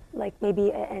 Like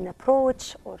maybe an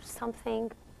approach or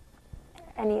something?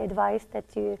 Any advice that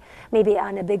you, maybe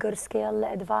on a bigger scale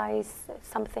advice,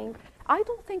 something? I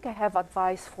don't think I have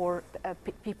advice for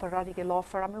people running a law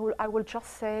firm. I will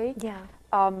just say,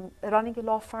 running a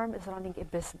law firm is running a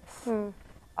business.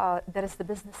 There is the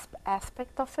business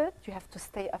aspect of it. You have to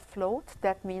stay afloat.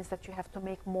 That means that you have to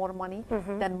make more money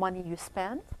than money you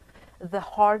spend. The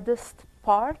hardest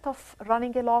part of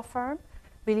running a law firm,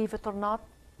 believe it or not,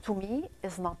 to me,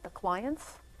 is not the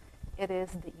clients. It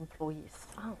is the employees.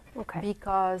 Oh, okay.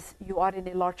 Because you are in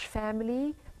a large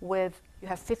family you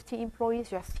have 50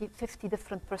 employees, you have 50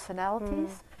 different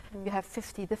personalities, you have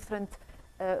 50 different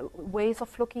ways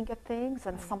of looking at things,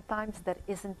 and sometimes there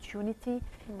isn't unity,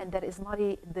 and there is not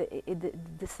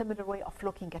the similar way of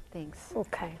looking at things.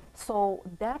 Okay. So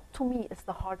that, to me, is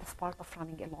the hardest part of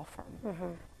running a law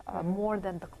firm, more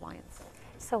than the clients.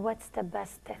 So what's the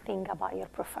best thing about your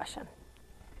profession?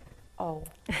 Oh.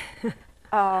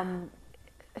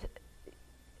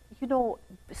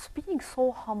 Being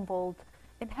so humbled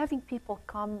and having people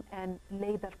come and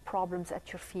lay their problems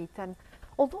at your feet. And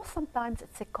although sometimes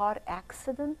it's a car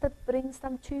accident that brings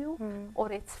them to you,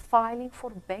 or it's filing for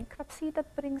bankruptcy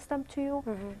that brings them to you,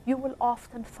 you will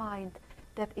often find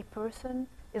that a person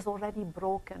is already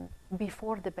broken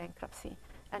before the bankruptcy,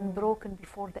 and broken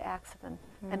before the accident,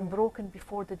 and broken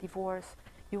before the divorce.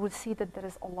 You will see that there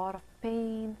is a lot of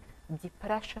pain,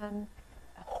 depression,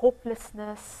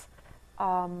 hopelessness,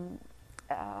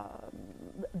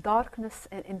 darkness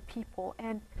in people,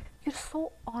 and you're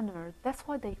so honored. That's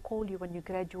why they call you, when you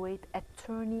graduate,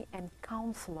 attorney and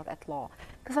counselor at law.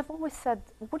 Because I've always said,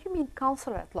 what do you mean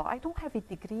counselor at law? I don't have a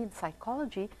degree in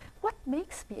psychology. What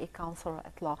makes me a counselor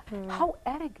at law? How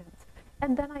arrogant.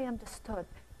 And then I understood,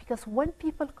 because when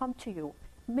people come to you,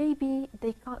 maybe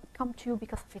they come to you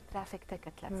because of a traffic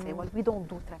ticket, let's say. Well, we don't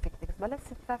do traffic tickets, but let's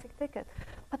say traffic ticket.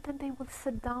 But then they will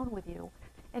sit down with you,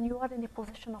 and you are in a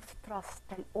position of trust.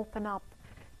 They'll open up.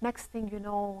 Next thing you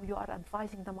know, you are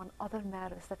advising them on other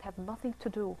matters that have nothing to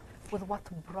do with what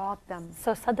brought them.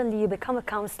 So suddenly you become a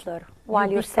counselor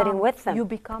while you're sitting with them. You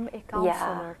become a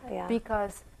counselor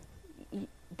because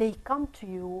they come to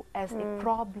you as a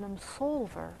problem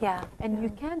solver. And you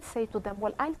can't say to them,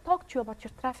 well, I'll talk to you about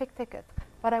your traffic ticket,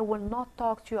 but I will not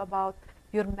talk to you about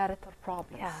your marital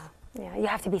problems. You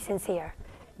have to be sincere.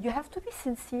 You have to be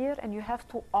sincere, and you have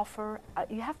to offer,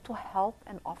 you have to help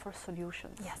and offer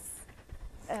solutions.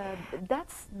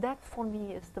 That for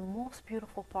me is the most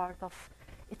beautiful part of,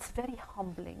 it's very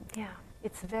humbling.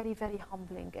 It's very, very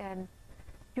humbling, and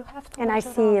you have to. And I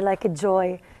see like a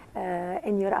joy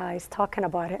in your eyes talking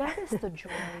about it. That is the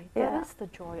joy. That is the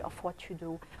joy of what you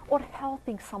do. Or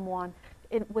helping someone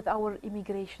with our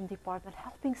immigration department,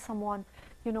 helping someone,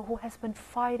 who has been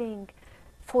fighting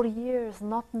for years,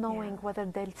 not knowing whether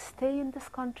they'll stay in this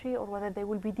country or whether they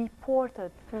will be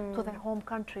deported to their home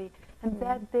country. And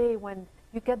that day when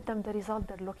you get them the result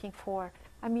they're looking for,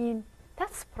 I mean,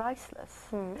 that's priceless.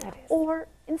 It is. Or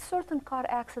in certain car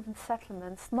accident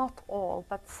settlements, not all,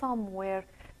 but some where,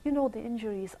 the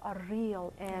injuries are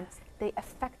real and they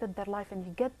affected their life, and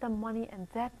you get them money, and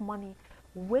that money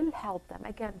will help them.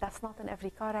 Again, that's not in every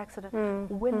car accident,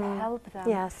 will help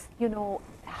them,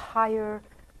 hire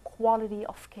quality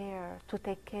of care to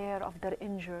take care of their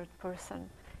injured person.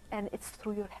 And it's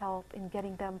through your help in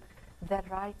getting them their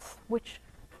rights, which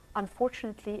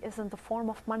unfortunately is in the form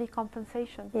of money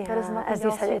compensation. Yeah, There is nothing as you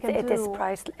else said, you can it is do.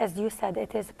 priceless. As you said,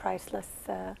 it is priceless.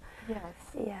 Yes.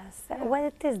 Yes.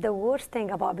 What is the worst thing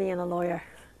about being a lawyer?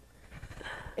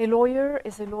 A lawyer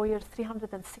is a lawyer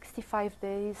 365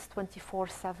 days,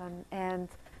 24/7, and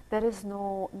there is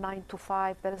no 9 to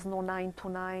 5, there is no 9 to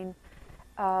 9.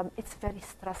 It's very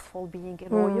stressful being a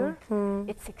lawyer.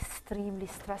 It's extremely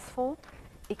stressful,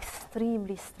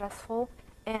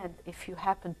 and if you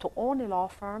happen to own a law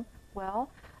firm, well,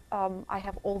 I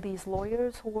have all these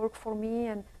lawyers who work for me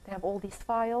and they have all these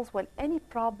files. Well, any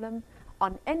problem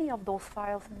on any of those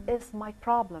files is my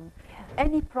problem.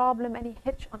 Any problem, any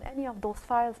hitch on any of those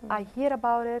files, I hear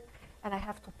about it and I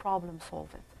have to problem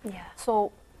solve it. Yeah. So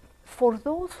for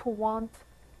those who want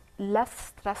less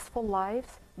stressful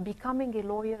lives, becoming a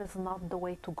lawyer is not the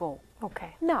way to go.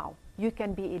 Okay. Now, you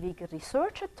can be a legal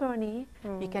research attorney,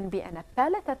 you can be an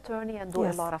appellate attorney and do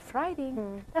a lot of writing,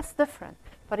 that's different.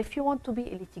 But if you want to be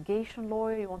a litigation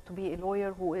lawyer, you want to be a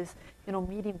lawyer who is,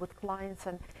 meeting with clients,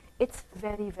 and it's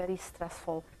very, very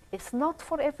stressful. It's not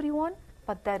for everyone,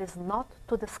 but that is not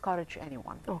to discourage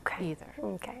anyone either.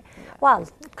 Okay. Yeah. Well,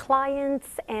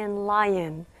 clients and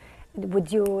lying.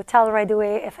 Would you tell right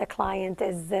away if a client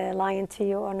is lying to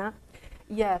you or not?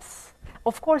 Yes.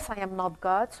 Of course, I am not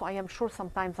God, so I am sure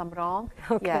sometimes I'm wrong.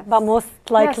 Okay. Yes. But most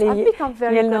likely, yes, I've become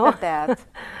very good know. at that.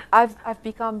 I've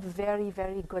become very,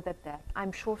 very good at that.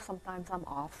 I'm sure sometimes I'm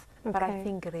off, but I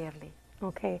think rarely.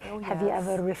 Okay. Oh, Have you yes.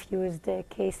 ever refused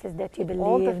cases that you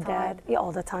All the believe time. that? Yeah,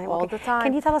 all the time. All Okay. the time.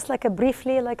 Can you tell us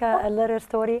briefly, a little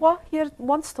story? Well, here's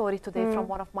one story today from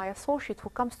one of my associates who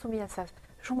comes to me and says,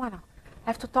 Joumana, I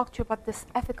have to talk to you about this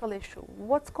ethical issue.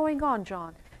 What's going on,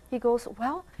 John? He goes,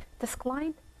 well, this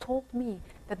client told me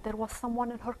that there was someone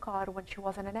in her car when she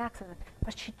was in an accident,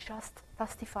 but she just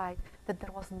testified that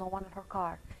there was no one in her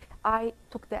car. I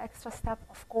took the extra step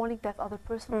of calling that other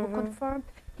person who confirmed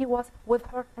he was with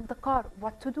her in the car.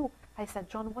 What to do? I said,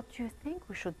 John, what do you think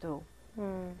we should do?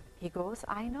 He goes,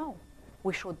 I know.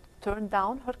 We should turn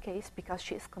down her case because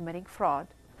she is committing fraud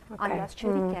unless she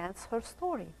recants her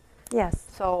story. Yes.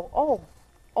 So,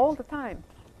 all the time.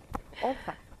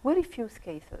 We refuse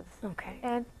cases. Okay.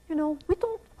 And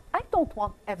I don't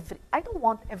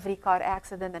want every car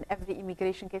accident and every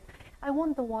immigration case. I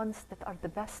want the ones that are the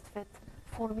best fit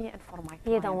for me and for my clients.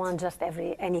 You don't want just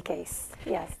any case.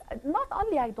 Yes. Not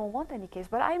only I don't want any case,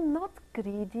 but I'm not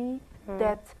greedy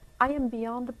that I am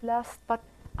beyond blessed, but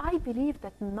I believe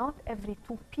that not every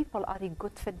two people are a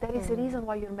good fit. There is a reason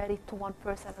why you're married to one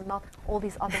person and not all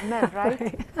these other men, right?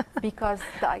 Because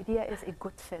the idea is a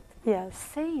good fit. Yes.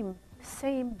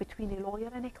 Same between a lawyer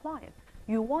and a client.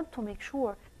 You want to make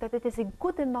sure that it is a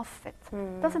good enough fit.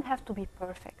 Doesn't have to be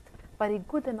perfect, but a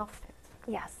good enough fit.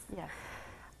 Yes. Yes.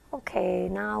 Okay,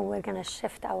 now we're going to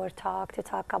shift our talk to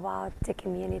talk about the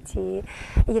community.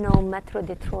 Metro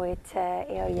Detroit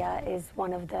area is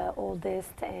one of the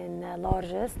oldest and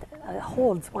largest,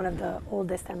 holds one of the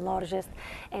oldest and largest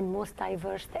and most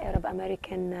diverse Arab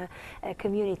American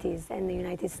communities in the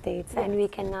United States. Yes. And we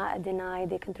cannot deny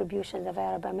the contributions of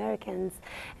Arab Americans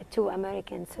to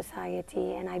American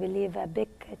society. And I believe a big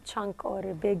chunk or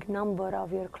a big number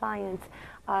of your clients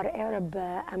are Arab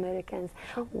Americans.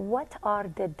 What are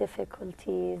the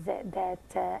difficulties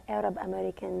that Arab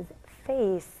Americans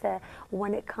face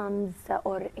when it comes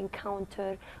or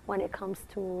encounter when it comes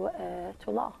to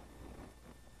law?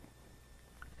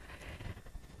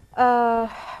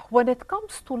 When it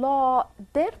comes to law,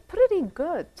 they're pretty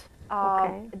good.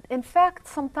 In fact,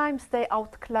 sometimes they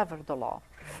out-clever the law.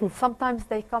 Sometimes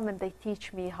they come and they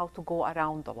teach me how to go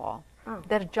around the law.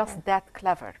 They're just that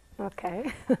clever.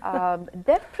 Okay.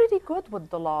 They're pretty good with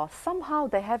the law. Somehow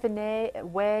they have a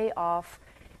way of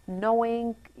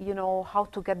knowing, how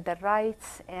to get their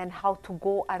rights and how to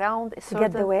go around a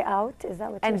certain... Get the way out, is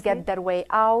that what you're saying? And get their way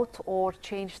out or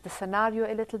change the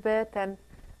scenario a little bit. And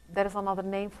there is another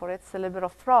name for it, it's a little bit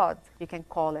of fraud, you can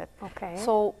call it. Okay.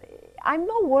 So I'm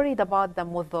not worried about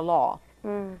them with the law.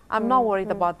 I'm not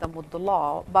worried about them with the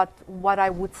law. But what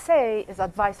I would say is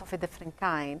advice of a different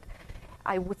kind.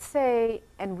 I would say,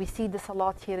 and we see this a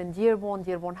lot here in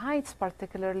Dearborn Heights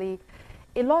particularly,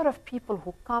 a lot of people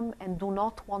who come and do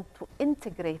not want to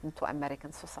integrate into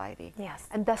American society. Yes.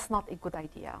 And that's not a good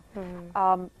idea.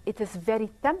 It is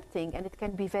very tempting and it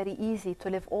can be very easy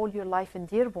to live all your life in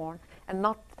Dearborn and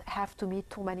not have to meet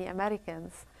too many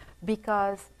Americans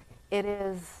because it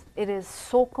is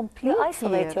so complete. You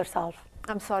isolate here. yourself.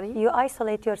 I'm sorry? You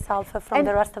isolate yourself from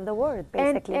the rest of the world,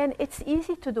 basically. And it's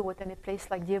easy to do it in a place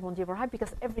like Dearborn Heights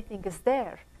because everything is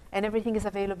there. and everything is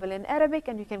available in Arabic,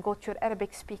 and you can go to your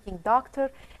Arabic-speaking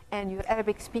doctor and your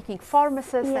Arabic-speaking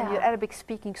pharmacist and your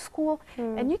Arabic-speaking school,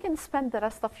 and you can spend the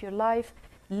rest of your life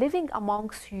living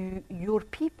amongst your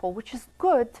people, which is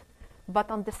good, but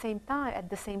at the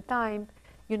same time,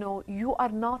 you know, you are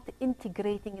not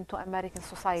integrating into American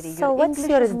society. So your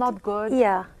English is not good.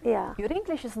 Yeah. Your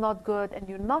English is not good, and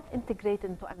you're not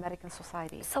integrated into American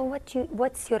society. So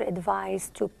what's your advice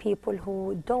to people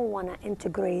who don't want to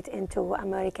integrate into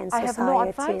American society? I have no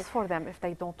advice for them if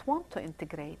they don't want to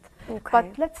integrate. Okay.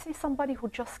 But let's say somebody who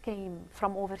just came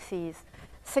from overseas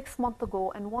 6 months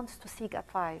ago and wants to seek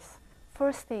advice.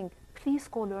 First thing, please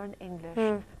go learn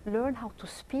English. Learn how to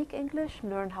speak English,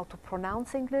 learn how to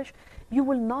pronounce English. You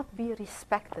will not be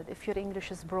respected if your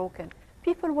English is broken.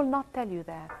 People will not tell you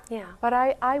that. Yeah. But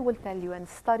I will tell you, and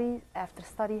study after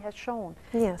study has shown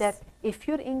that if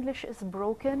your English is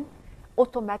broken,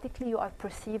 automatically you are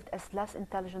perceived as less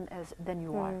intelligent than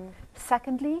you are.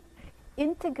 Secondly,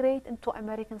 integrate into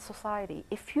American society.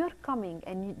 If you're coming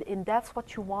and that's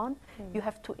what you want, you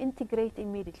have to integrate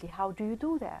immediately. How do you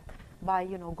do that? By,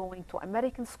 you know, going to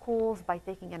American schools, by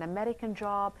taking an American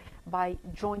job, by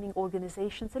joining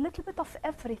organizations, a little bit of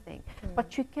everything.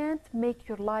 But you can't make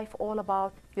your life all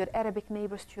about your Arabic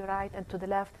neighbors to your right and to the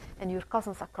left and your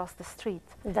cousins across the street.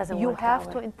 It doesn't you work have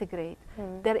that to way. integrate.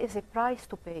 There is a price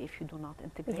to pay if you do not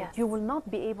integrate. Yes. You will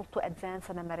not be able to advance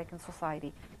in American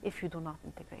society if you do not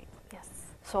integrate. Yes.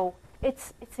 So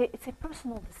it's a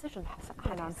personal decision,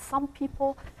 Hanan. Some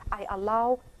people, I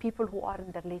allow people who are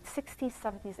in their late 60s,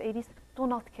 70s, 80s, do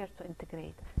not care to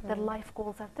integrate. Their life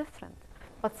goals are different.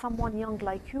 But someone young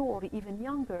like you or even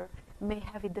younger may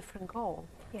have a different goal.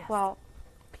 Yes. Well,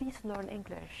 please learn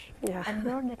English and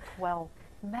learn it well.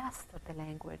 Master the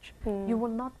language. You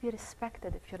will not be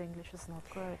respected if your English is not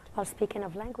good. Well, speaking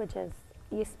of languages,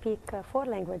 you speak 4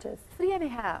 languages.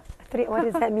 3.5. 3, what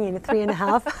does that mean?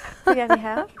 3.5?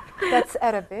 3.5. That's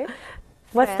Arabic.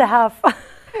 What's the half?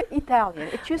 Italian.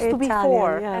 It used to be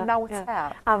 4, and now it's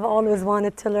half. I've always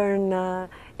wanted to learn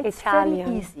It's Italian.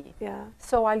 very easy. Yeah.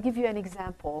 So I'll give you an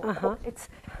example. It's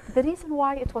the reason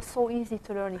why it was so easy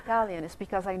to learn Italian is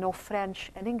because I know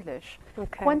French and English.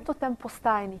 Okay. Quanto tempo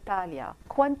sta in Italia?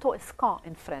 Quanto is quand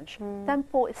in French?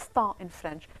 Tempo is sta in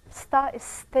French. Sta is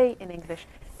stay in English.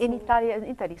 In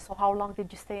Italy. So how long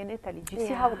did you stay in Italy? Do you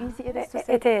see how easy it is to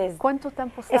say? It is. Quanto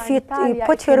tempo sta If in you Italia?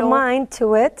 put your mind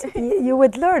to it, you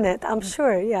would learn it, I'm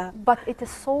sure, yeah. But it is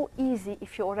so easy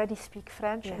if you already speak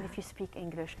French and if you speak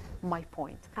English, my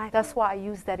point. That's why I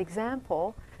use that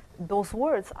example. Those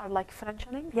words are like French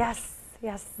and English.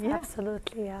 Yes,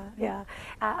 absolutely, yeah.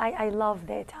 I love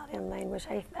the Italian language.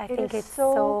 I think it's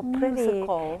so so pretty.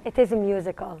 musical. It is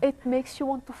musical. It makes you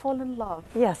want to fall in love.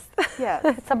 Yes. Yes.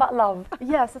 It's about love.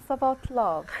 Yes, it's about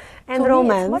love. And to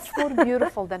romance. Me, it's much more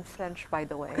beautiful than French, by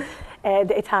the way.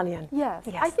 The Italian. Yes.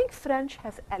 I think French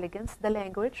has elegance, the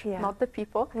language, not the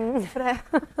people.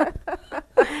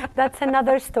 That's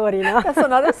another story now. That's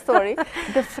another story.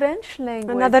 The French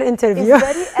language another interview. is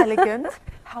very elegant.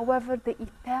 However, the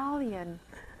Italian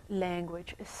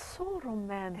language is so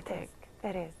romantic.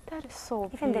 It is. That is so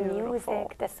Even beautiful. the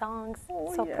music, the songs,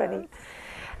 so yes. pretty.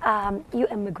 You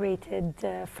immigrated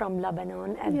from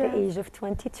Lebanon at the age of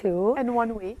 22. In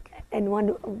 1 week.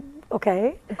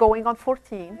 Okay. Going on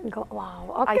 14.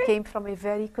 Wow. Okay. I came from a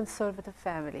very conservative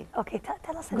family. Okay,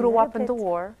 tell us a Grew little up bit. in the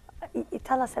war.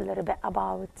 Tell us a little bit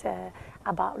about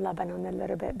Lebanon a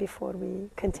little bit before we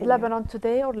continue. Lebanon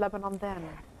today or Lebanon then?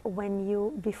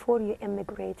 Before you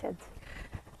immigrated.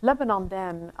 Lebanon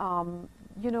then,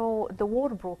 you know, the war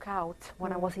broke out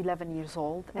when I was 11 years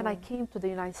old, and I came to the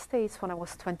United States when I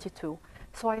was 22.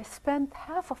 So I spent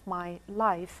half of my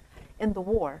life in the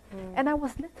war, and I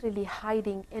was literally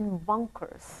hiding in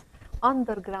bunkers,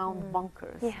 underground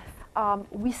bunkers. Yeah.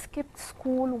 We skipped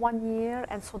school 1 year,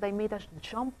 and so they made us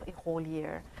jump a whole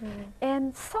year.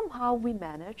 And somehow we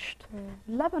managed.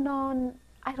 Lebanon,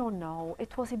 I don't know,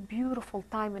 it was a beautiful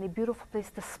time and a beautiful place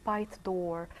despite the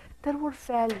war. There were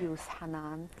values,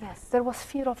 Hanan. Yes. There was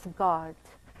fear of God.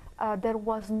 There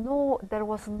was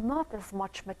not as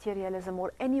much materialism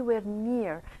or anywhere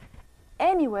near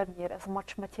as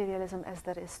much materialism as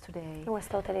there is today. It was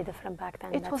totally different back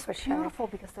then. It that's was for sure. beautiful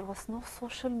because there was no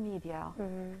social media,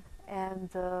 and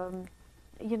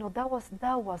you know,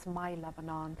 that was my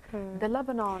Lebanon. The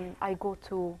Lebanon I go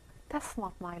to, that's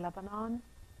not my Lebanon.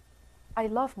 I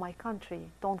love my country,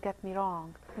 don't get me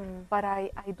wrong, but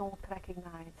I don't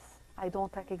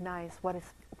recognize what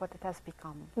it has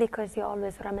become. Because you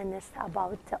always reminisce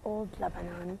about the old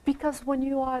Lebanon. Because when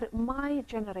you are, my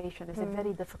generation is a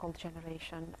very difficult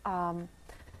generation.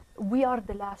 we are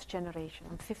the last generation.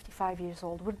 I'm 55 years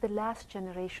old. We're the last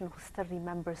generation who still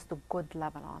remembers the good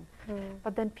Lebanon.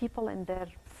 But then people in their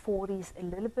 40s a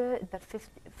little bit, their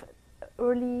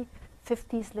early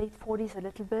 50s, late 40s a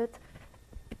little bit,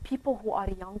 people who are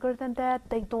younger than that,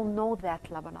 they don't know that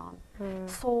Lebanon.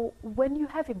 So when you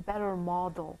have a better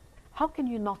model, how can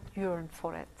you not yearn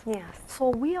for it? Yes. So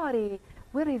we're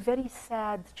a very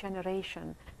sad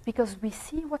generation because we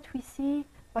see what we see,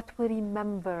 but we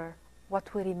remember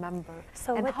what we remember,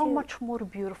 So and what how do you- much more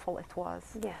beautiful it was.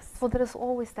 Yes. So there is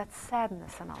always that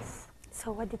sadness in us.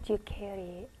 So what did you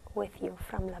carry with you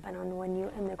from Lebanon when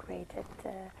you immigrated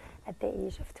at the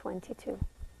age of 22?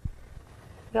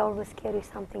 We always carry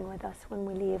something with us when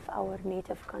we leave our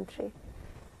native country.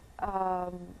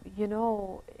 You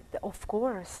know, of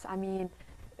course, I mean,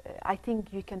 I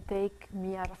think you can take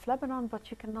me out of Lebanon, but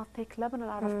you cannot take Lebanon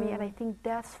out of me. And I think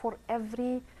that's for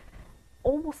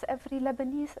almost every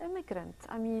Lebanese immigrant.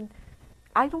 I mean,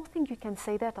 I don't think you can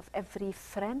say that of every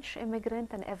French immigrant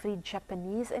and every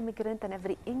Japanese immigrant and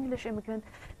every English immigrant.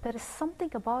 There is something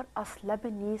about us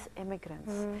Lebanese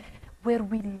immigrants where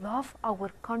we love our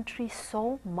country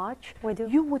so much. We do.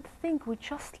 You would think we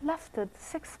just left it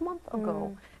 6 months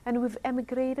ago and we've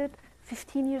emigrated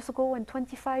 15 years ago and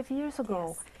 25 years ago.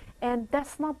 Yes. And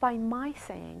that's not by my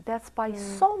saying, that's by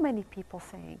so many people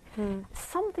saying.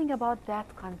 Something about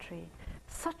that country,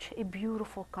 such a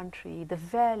beautiful country, the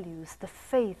values, the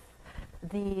faith,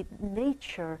 the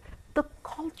nature, the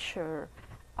culture.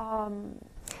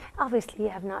 Obviously, you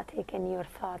have not taken your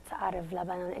thoughts out of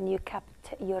Lebanon, and you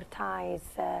kept your ties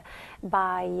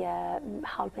by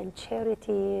helping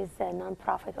charities,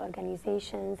 non-profit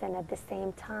organizations, and at the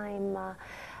same time,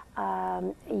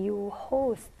 you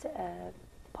host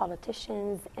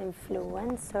politicians,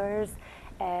 influencers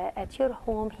at your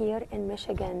home here in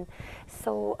Michigan.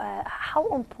 So how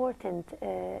important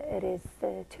it is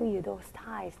to you, those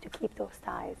ties, to keep those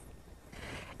ties?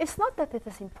 It's not that it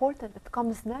is important, it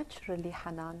comes naturally,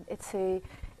 Hanan.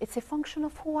 It's a function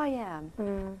of who I am.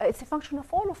 It's a function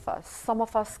of all of us. Some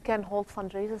of us can hold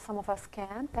fundraisers, some of us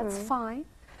can't. That's fine.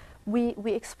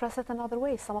 We express it another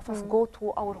way. Some of us go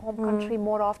to our home country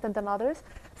more often than others.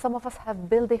 Some of us have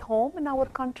built a home in our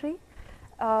country.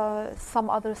 Some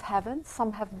others haven't.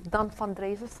 Some have done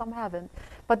fundraisers, some haven't.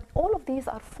 But all of these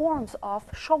are forms of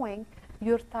showing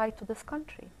your tie to this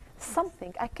country.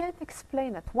 Something, I can't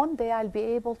explain it. One day I'll be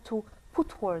able to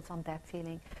put words on that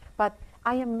feeling. But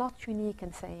I am not unique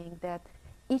in saying that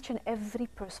each and every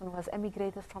person who has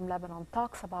emigrated from Lebanon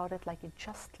talks about it like it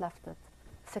just left it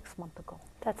 6 months ago.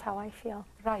 That's how I feel.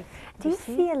 Right. Do you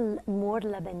see? feel more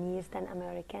Lebanese than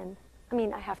American? I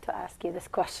mean, I have to ask you this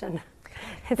question.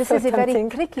 This so is a very tempting.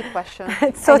 tricky question.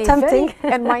 It's so and a tempting.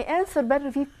 and my answer better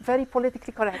be very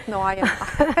politically correct. No, I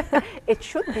am. It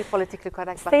should be politically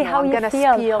correct. But Say no, how I'm you gonna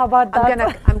feel. spiel- How about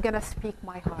that? I'm gonna speak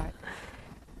my heart.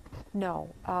 No,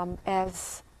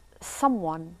 as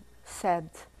someone said,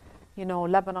 you know,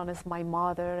 Lebanon is my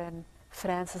mother and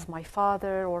France is my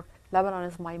father, or Lebanon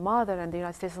is my mother and the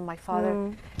United States is my father.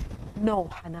 No,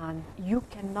 Hanan, you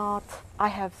cannot.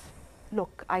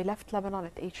 Look, I left Lebanon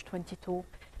at age 22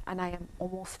 and I am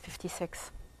almost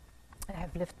 56. I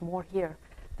have lived more here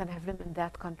than I have lived in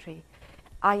that country.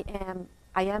 I am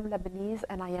Lebanese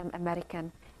and I am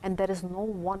American, and there is no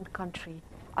one country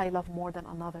I love more than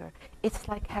another. It's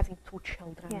like having two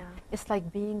children. Yeah. It's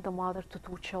like being the mother to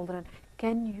two children.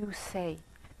 Can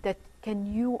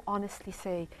you honestly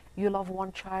say you love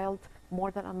one child more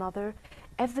than another?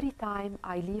 Every time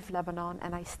I leave Lebanon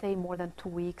and I stay more than 2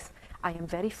 weeks, I am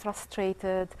very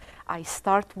frustrated. I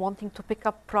start wanting to pick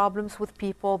up problems with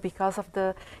people because of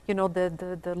the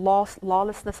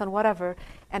lawlessness and whatever,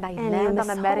 and I And land you on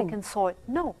miss American soil.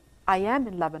 No, I am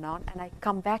in Lebanon and I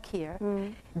come back here.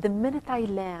 The minute I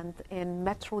land in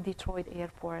Metro Detroit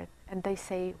Airport and they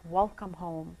say, "Welcome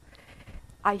home,"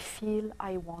 I feel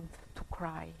I want to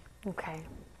cry. Okay.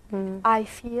 I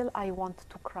feel I want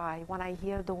to cry when I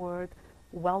hear the word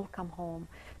 "welcome home."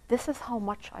 This is how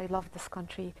much I love this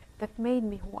country that made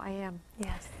me who I am.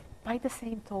 Yes. By the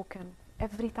same token,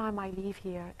 every time I leave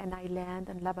here and I land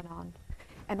in Lebanon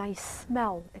and I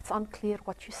smell, it's unclear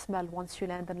what you smell once you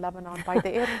land in Lebanon by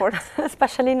the airport.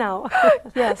 Especially now.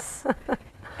 Yes.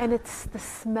 And it's the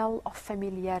smell of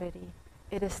familiarity.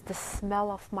 It is the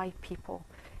smell of my people.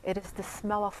 It is the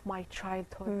smell of my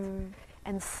childhood.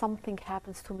 And something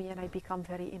happens to me and I become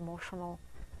very emotional.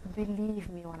 Believe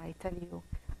me when I tell you,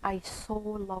 I so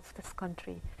love this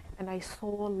country and I so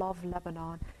love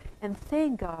Lebanon. And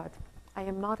thank God I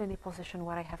am not in a position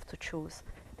where I have to choose.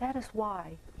 That is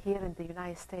why here in the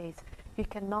United States, you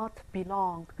cannot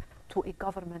belong to a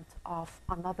government of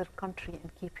another country and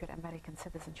keep your American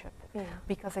citizenship. Yeah.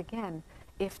 Because again,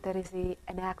 if there is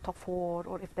an act of war,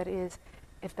 or if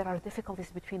there are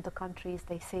difficulties between the countries,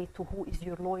 they say, to who is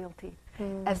your loyalty?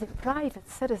 As a private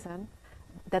citizen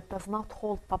that does not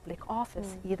hold public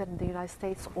office, either in the United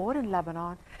States or in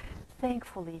Lebanon,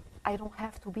 thankfully, I don't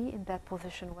have to be in that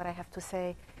position where I have to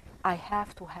say, I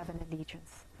have to have an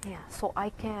allegiance. Yeah. So I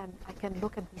can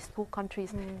look at these two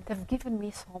countries. They've given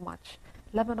me so much.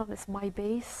 Lebanon is my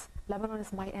base. Lebanon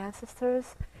is my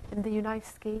ancestors. In the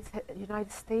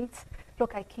United States,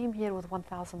 look, I came here with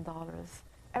 $1,000.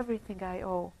 Everything I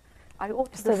owe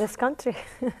to this country.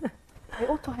 I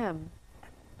owe to him.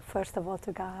 First of all,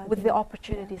 to God. With the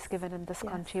opportunities given in this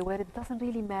country, where it doesn't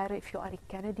really matter if you are a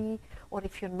Kennedy or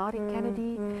if you're not a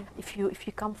Kennedy, if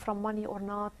you come from money or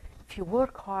not. If you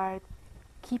work hard,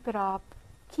 keep it up,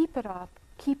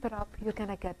 you're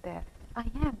gonna get there. I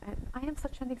am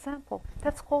such an example.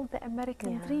 That's called the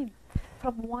American dream.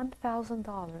 From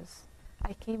 $1,000,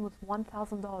 I came with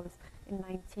 $1,000 in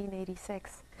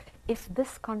 1986. If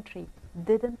this country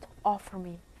didn't offer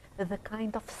me the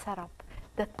kind of setup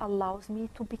that allows me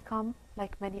to become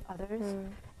like many others,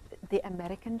 the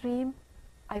American dream,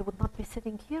 I would not be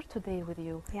sitting here today with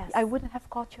you. Yes. I wouldn't have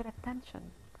caught your attention.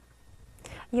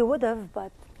 You would have,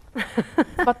 but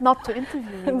but not to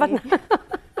interview me.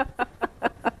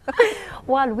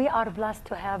 Well, we are blessed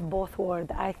to have both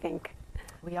worlds, I think.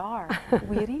 We are.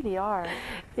 We really are.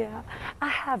 Yeah. I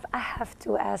have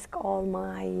to ask all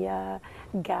my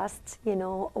guests,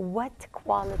 what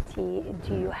quality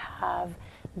do you have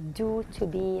due to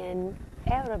being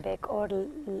Arabic or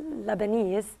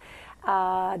Lebanese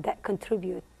that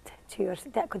contributes to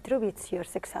your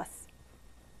success?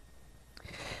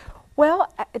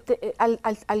 Well,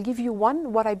 I'll give you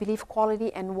one, what I believe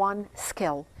quality, and one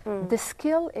skill. The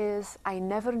skill is I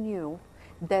never knew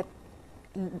that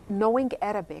knowing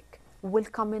Arabic will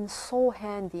come in so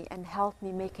handy and help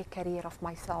me make a career of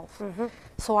myself.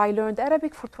 So I learned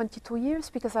Arabic for 22 years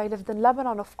because I lived in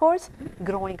Lebanon, of course.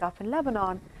 Growing up in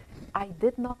Lebanon, I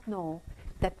did not know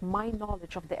that my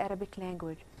knowledge of the Arabic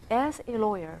language as a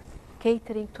lawyer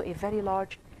catering to a very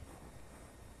large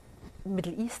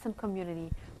Middle Eastern community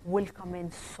will come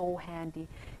in so handy.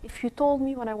 If you told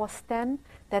me when I was 10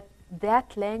 that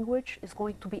that language is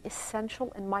going to be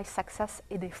essential in my success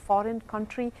in a foreign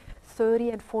country 30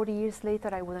 and 40 years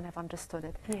later, I wouldn't have understood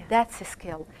it. Yeah. That's a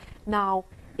skill. Now,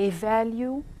 a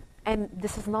value, and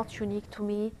this is not unique to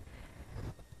me,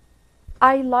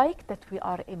 I like that we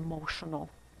are emotional.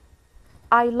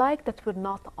 I like that we're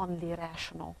not only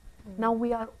rational. Now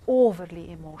we are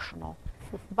overly emotional.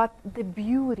 But the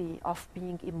beauty of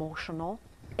being emotional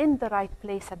in the right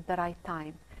place at the right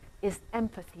time is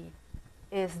empathy,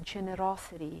 is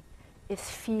generosity, is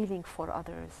feeling for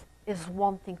others, is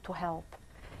wanting to help.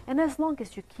 And as long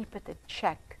as you keep it in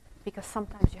check, because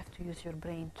sometimes you have to use your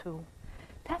brain too,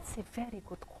 that's a very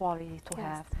good quality to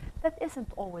have. That isn't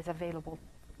always available,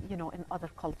 in other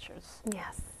cultures.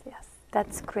 Yes.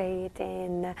 That's great.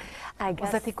 And I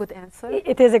guess... Was that a good answer?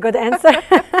 It is a good answer.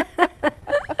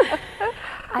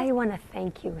 I want to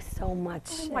thank you so much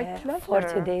for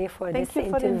today, for this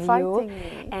interview. Thank you for inviting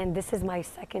me. And this is my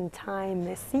second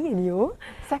time seeing you.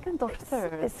 Second or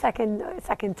third?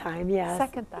 Second time, yes.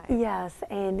 Second time. Yes,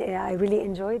 and I really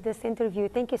enjoyed this interview.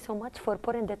 Thank you so much for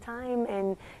putting the time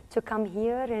and to come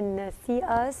here and see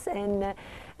us and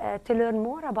to learn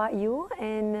more about you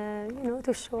and,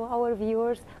 to show our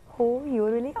viewers who you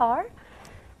really are.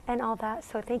 And all that.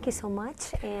 So thank you so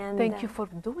much. And thank you for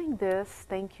doing this.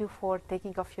 Thank you for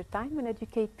taking off your time and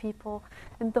educate people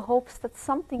in the hopes that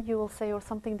something you will say or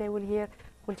something they will hear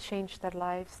will change their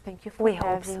lives. Thank you for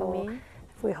having me.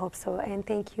 We hope so. And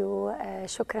thank you.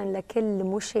 شكرا لكل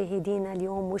مشاهدينا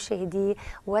اليوم مشاهدي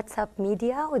واتساب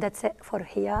ميديا. وذاتس it for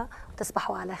here.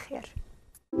 وتصبحوا على خير.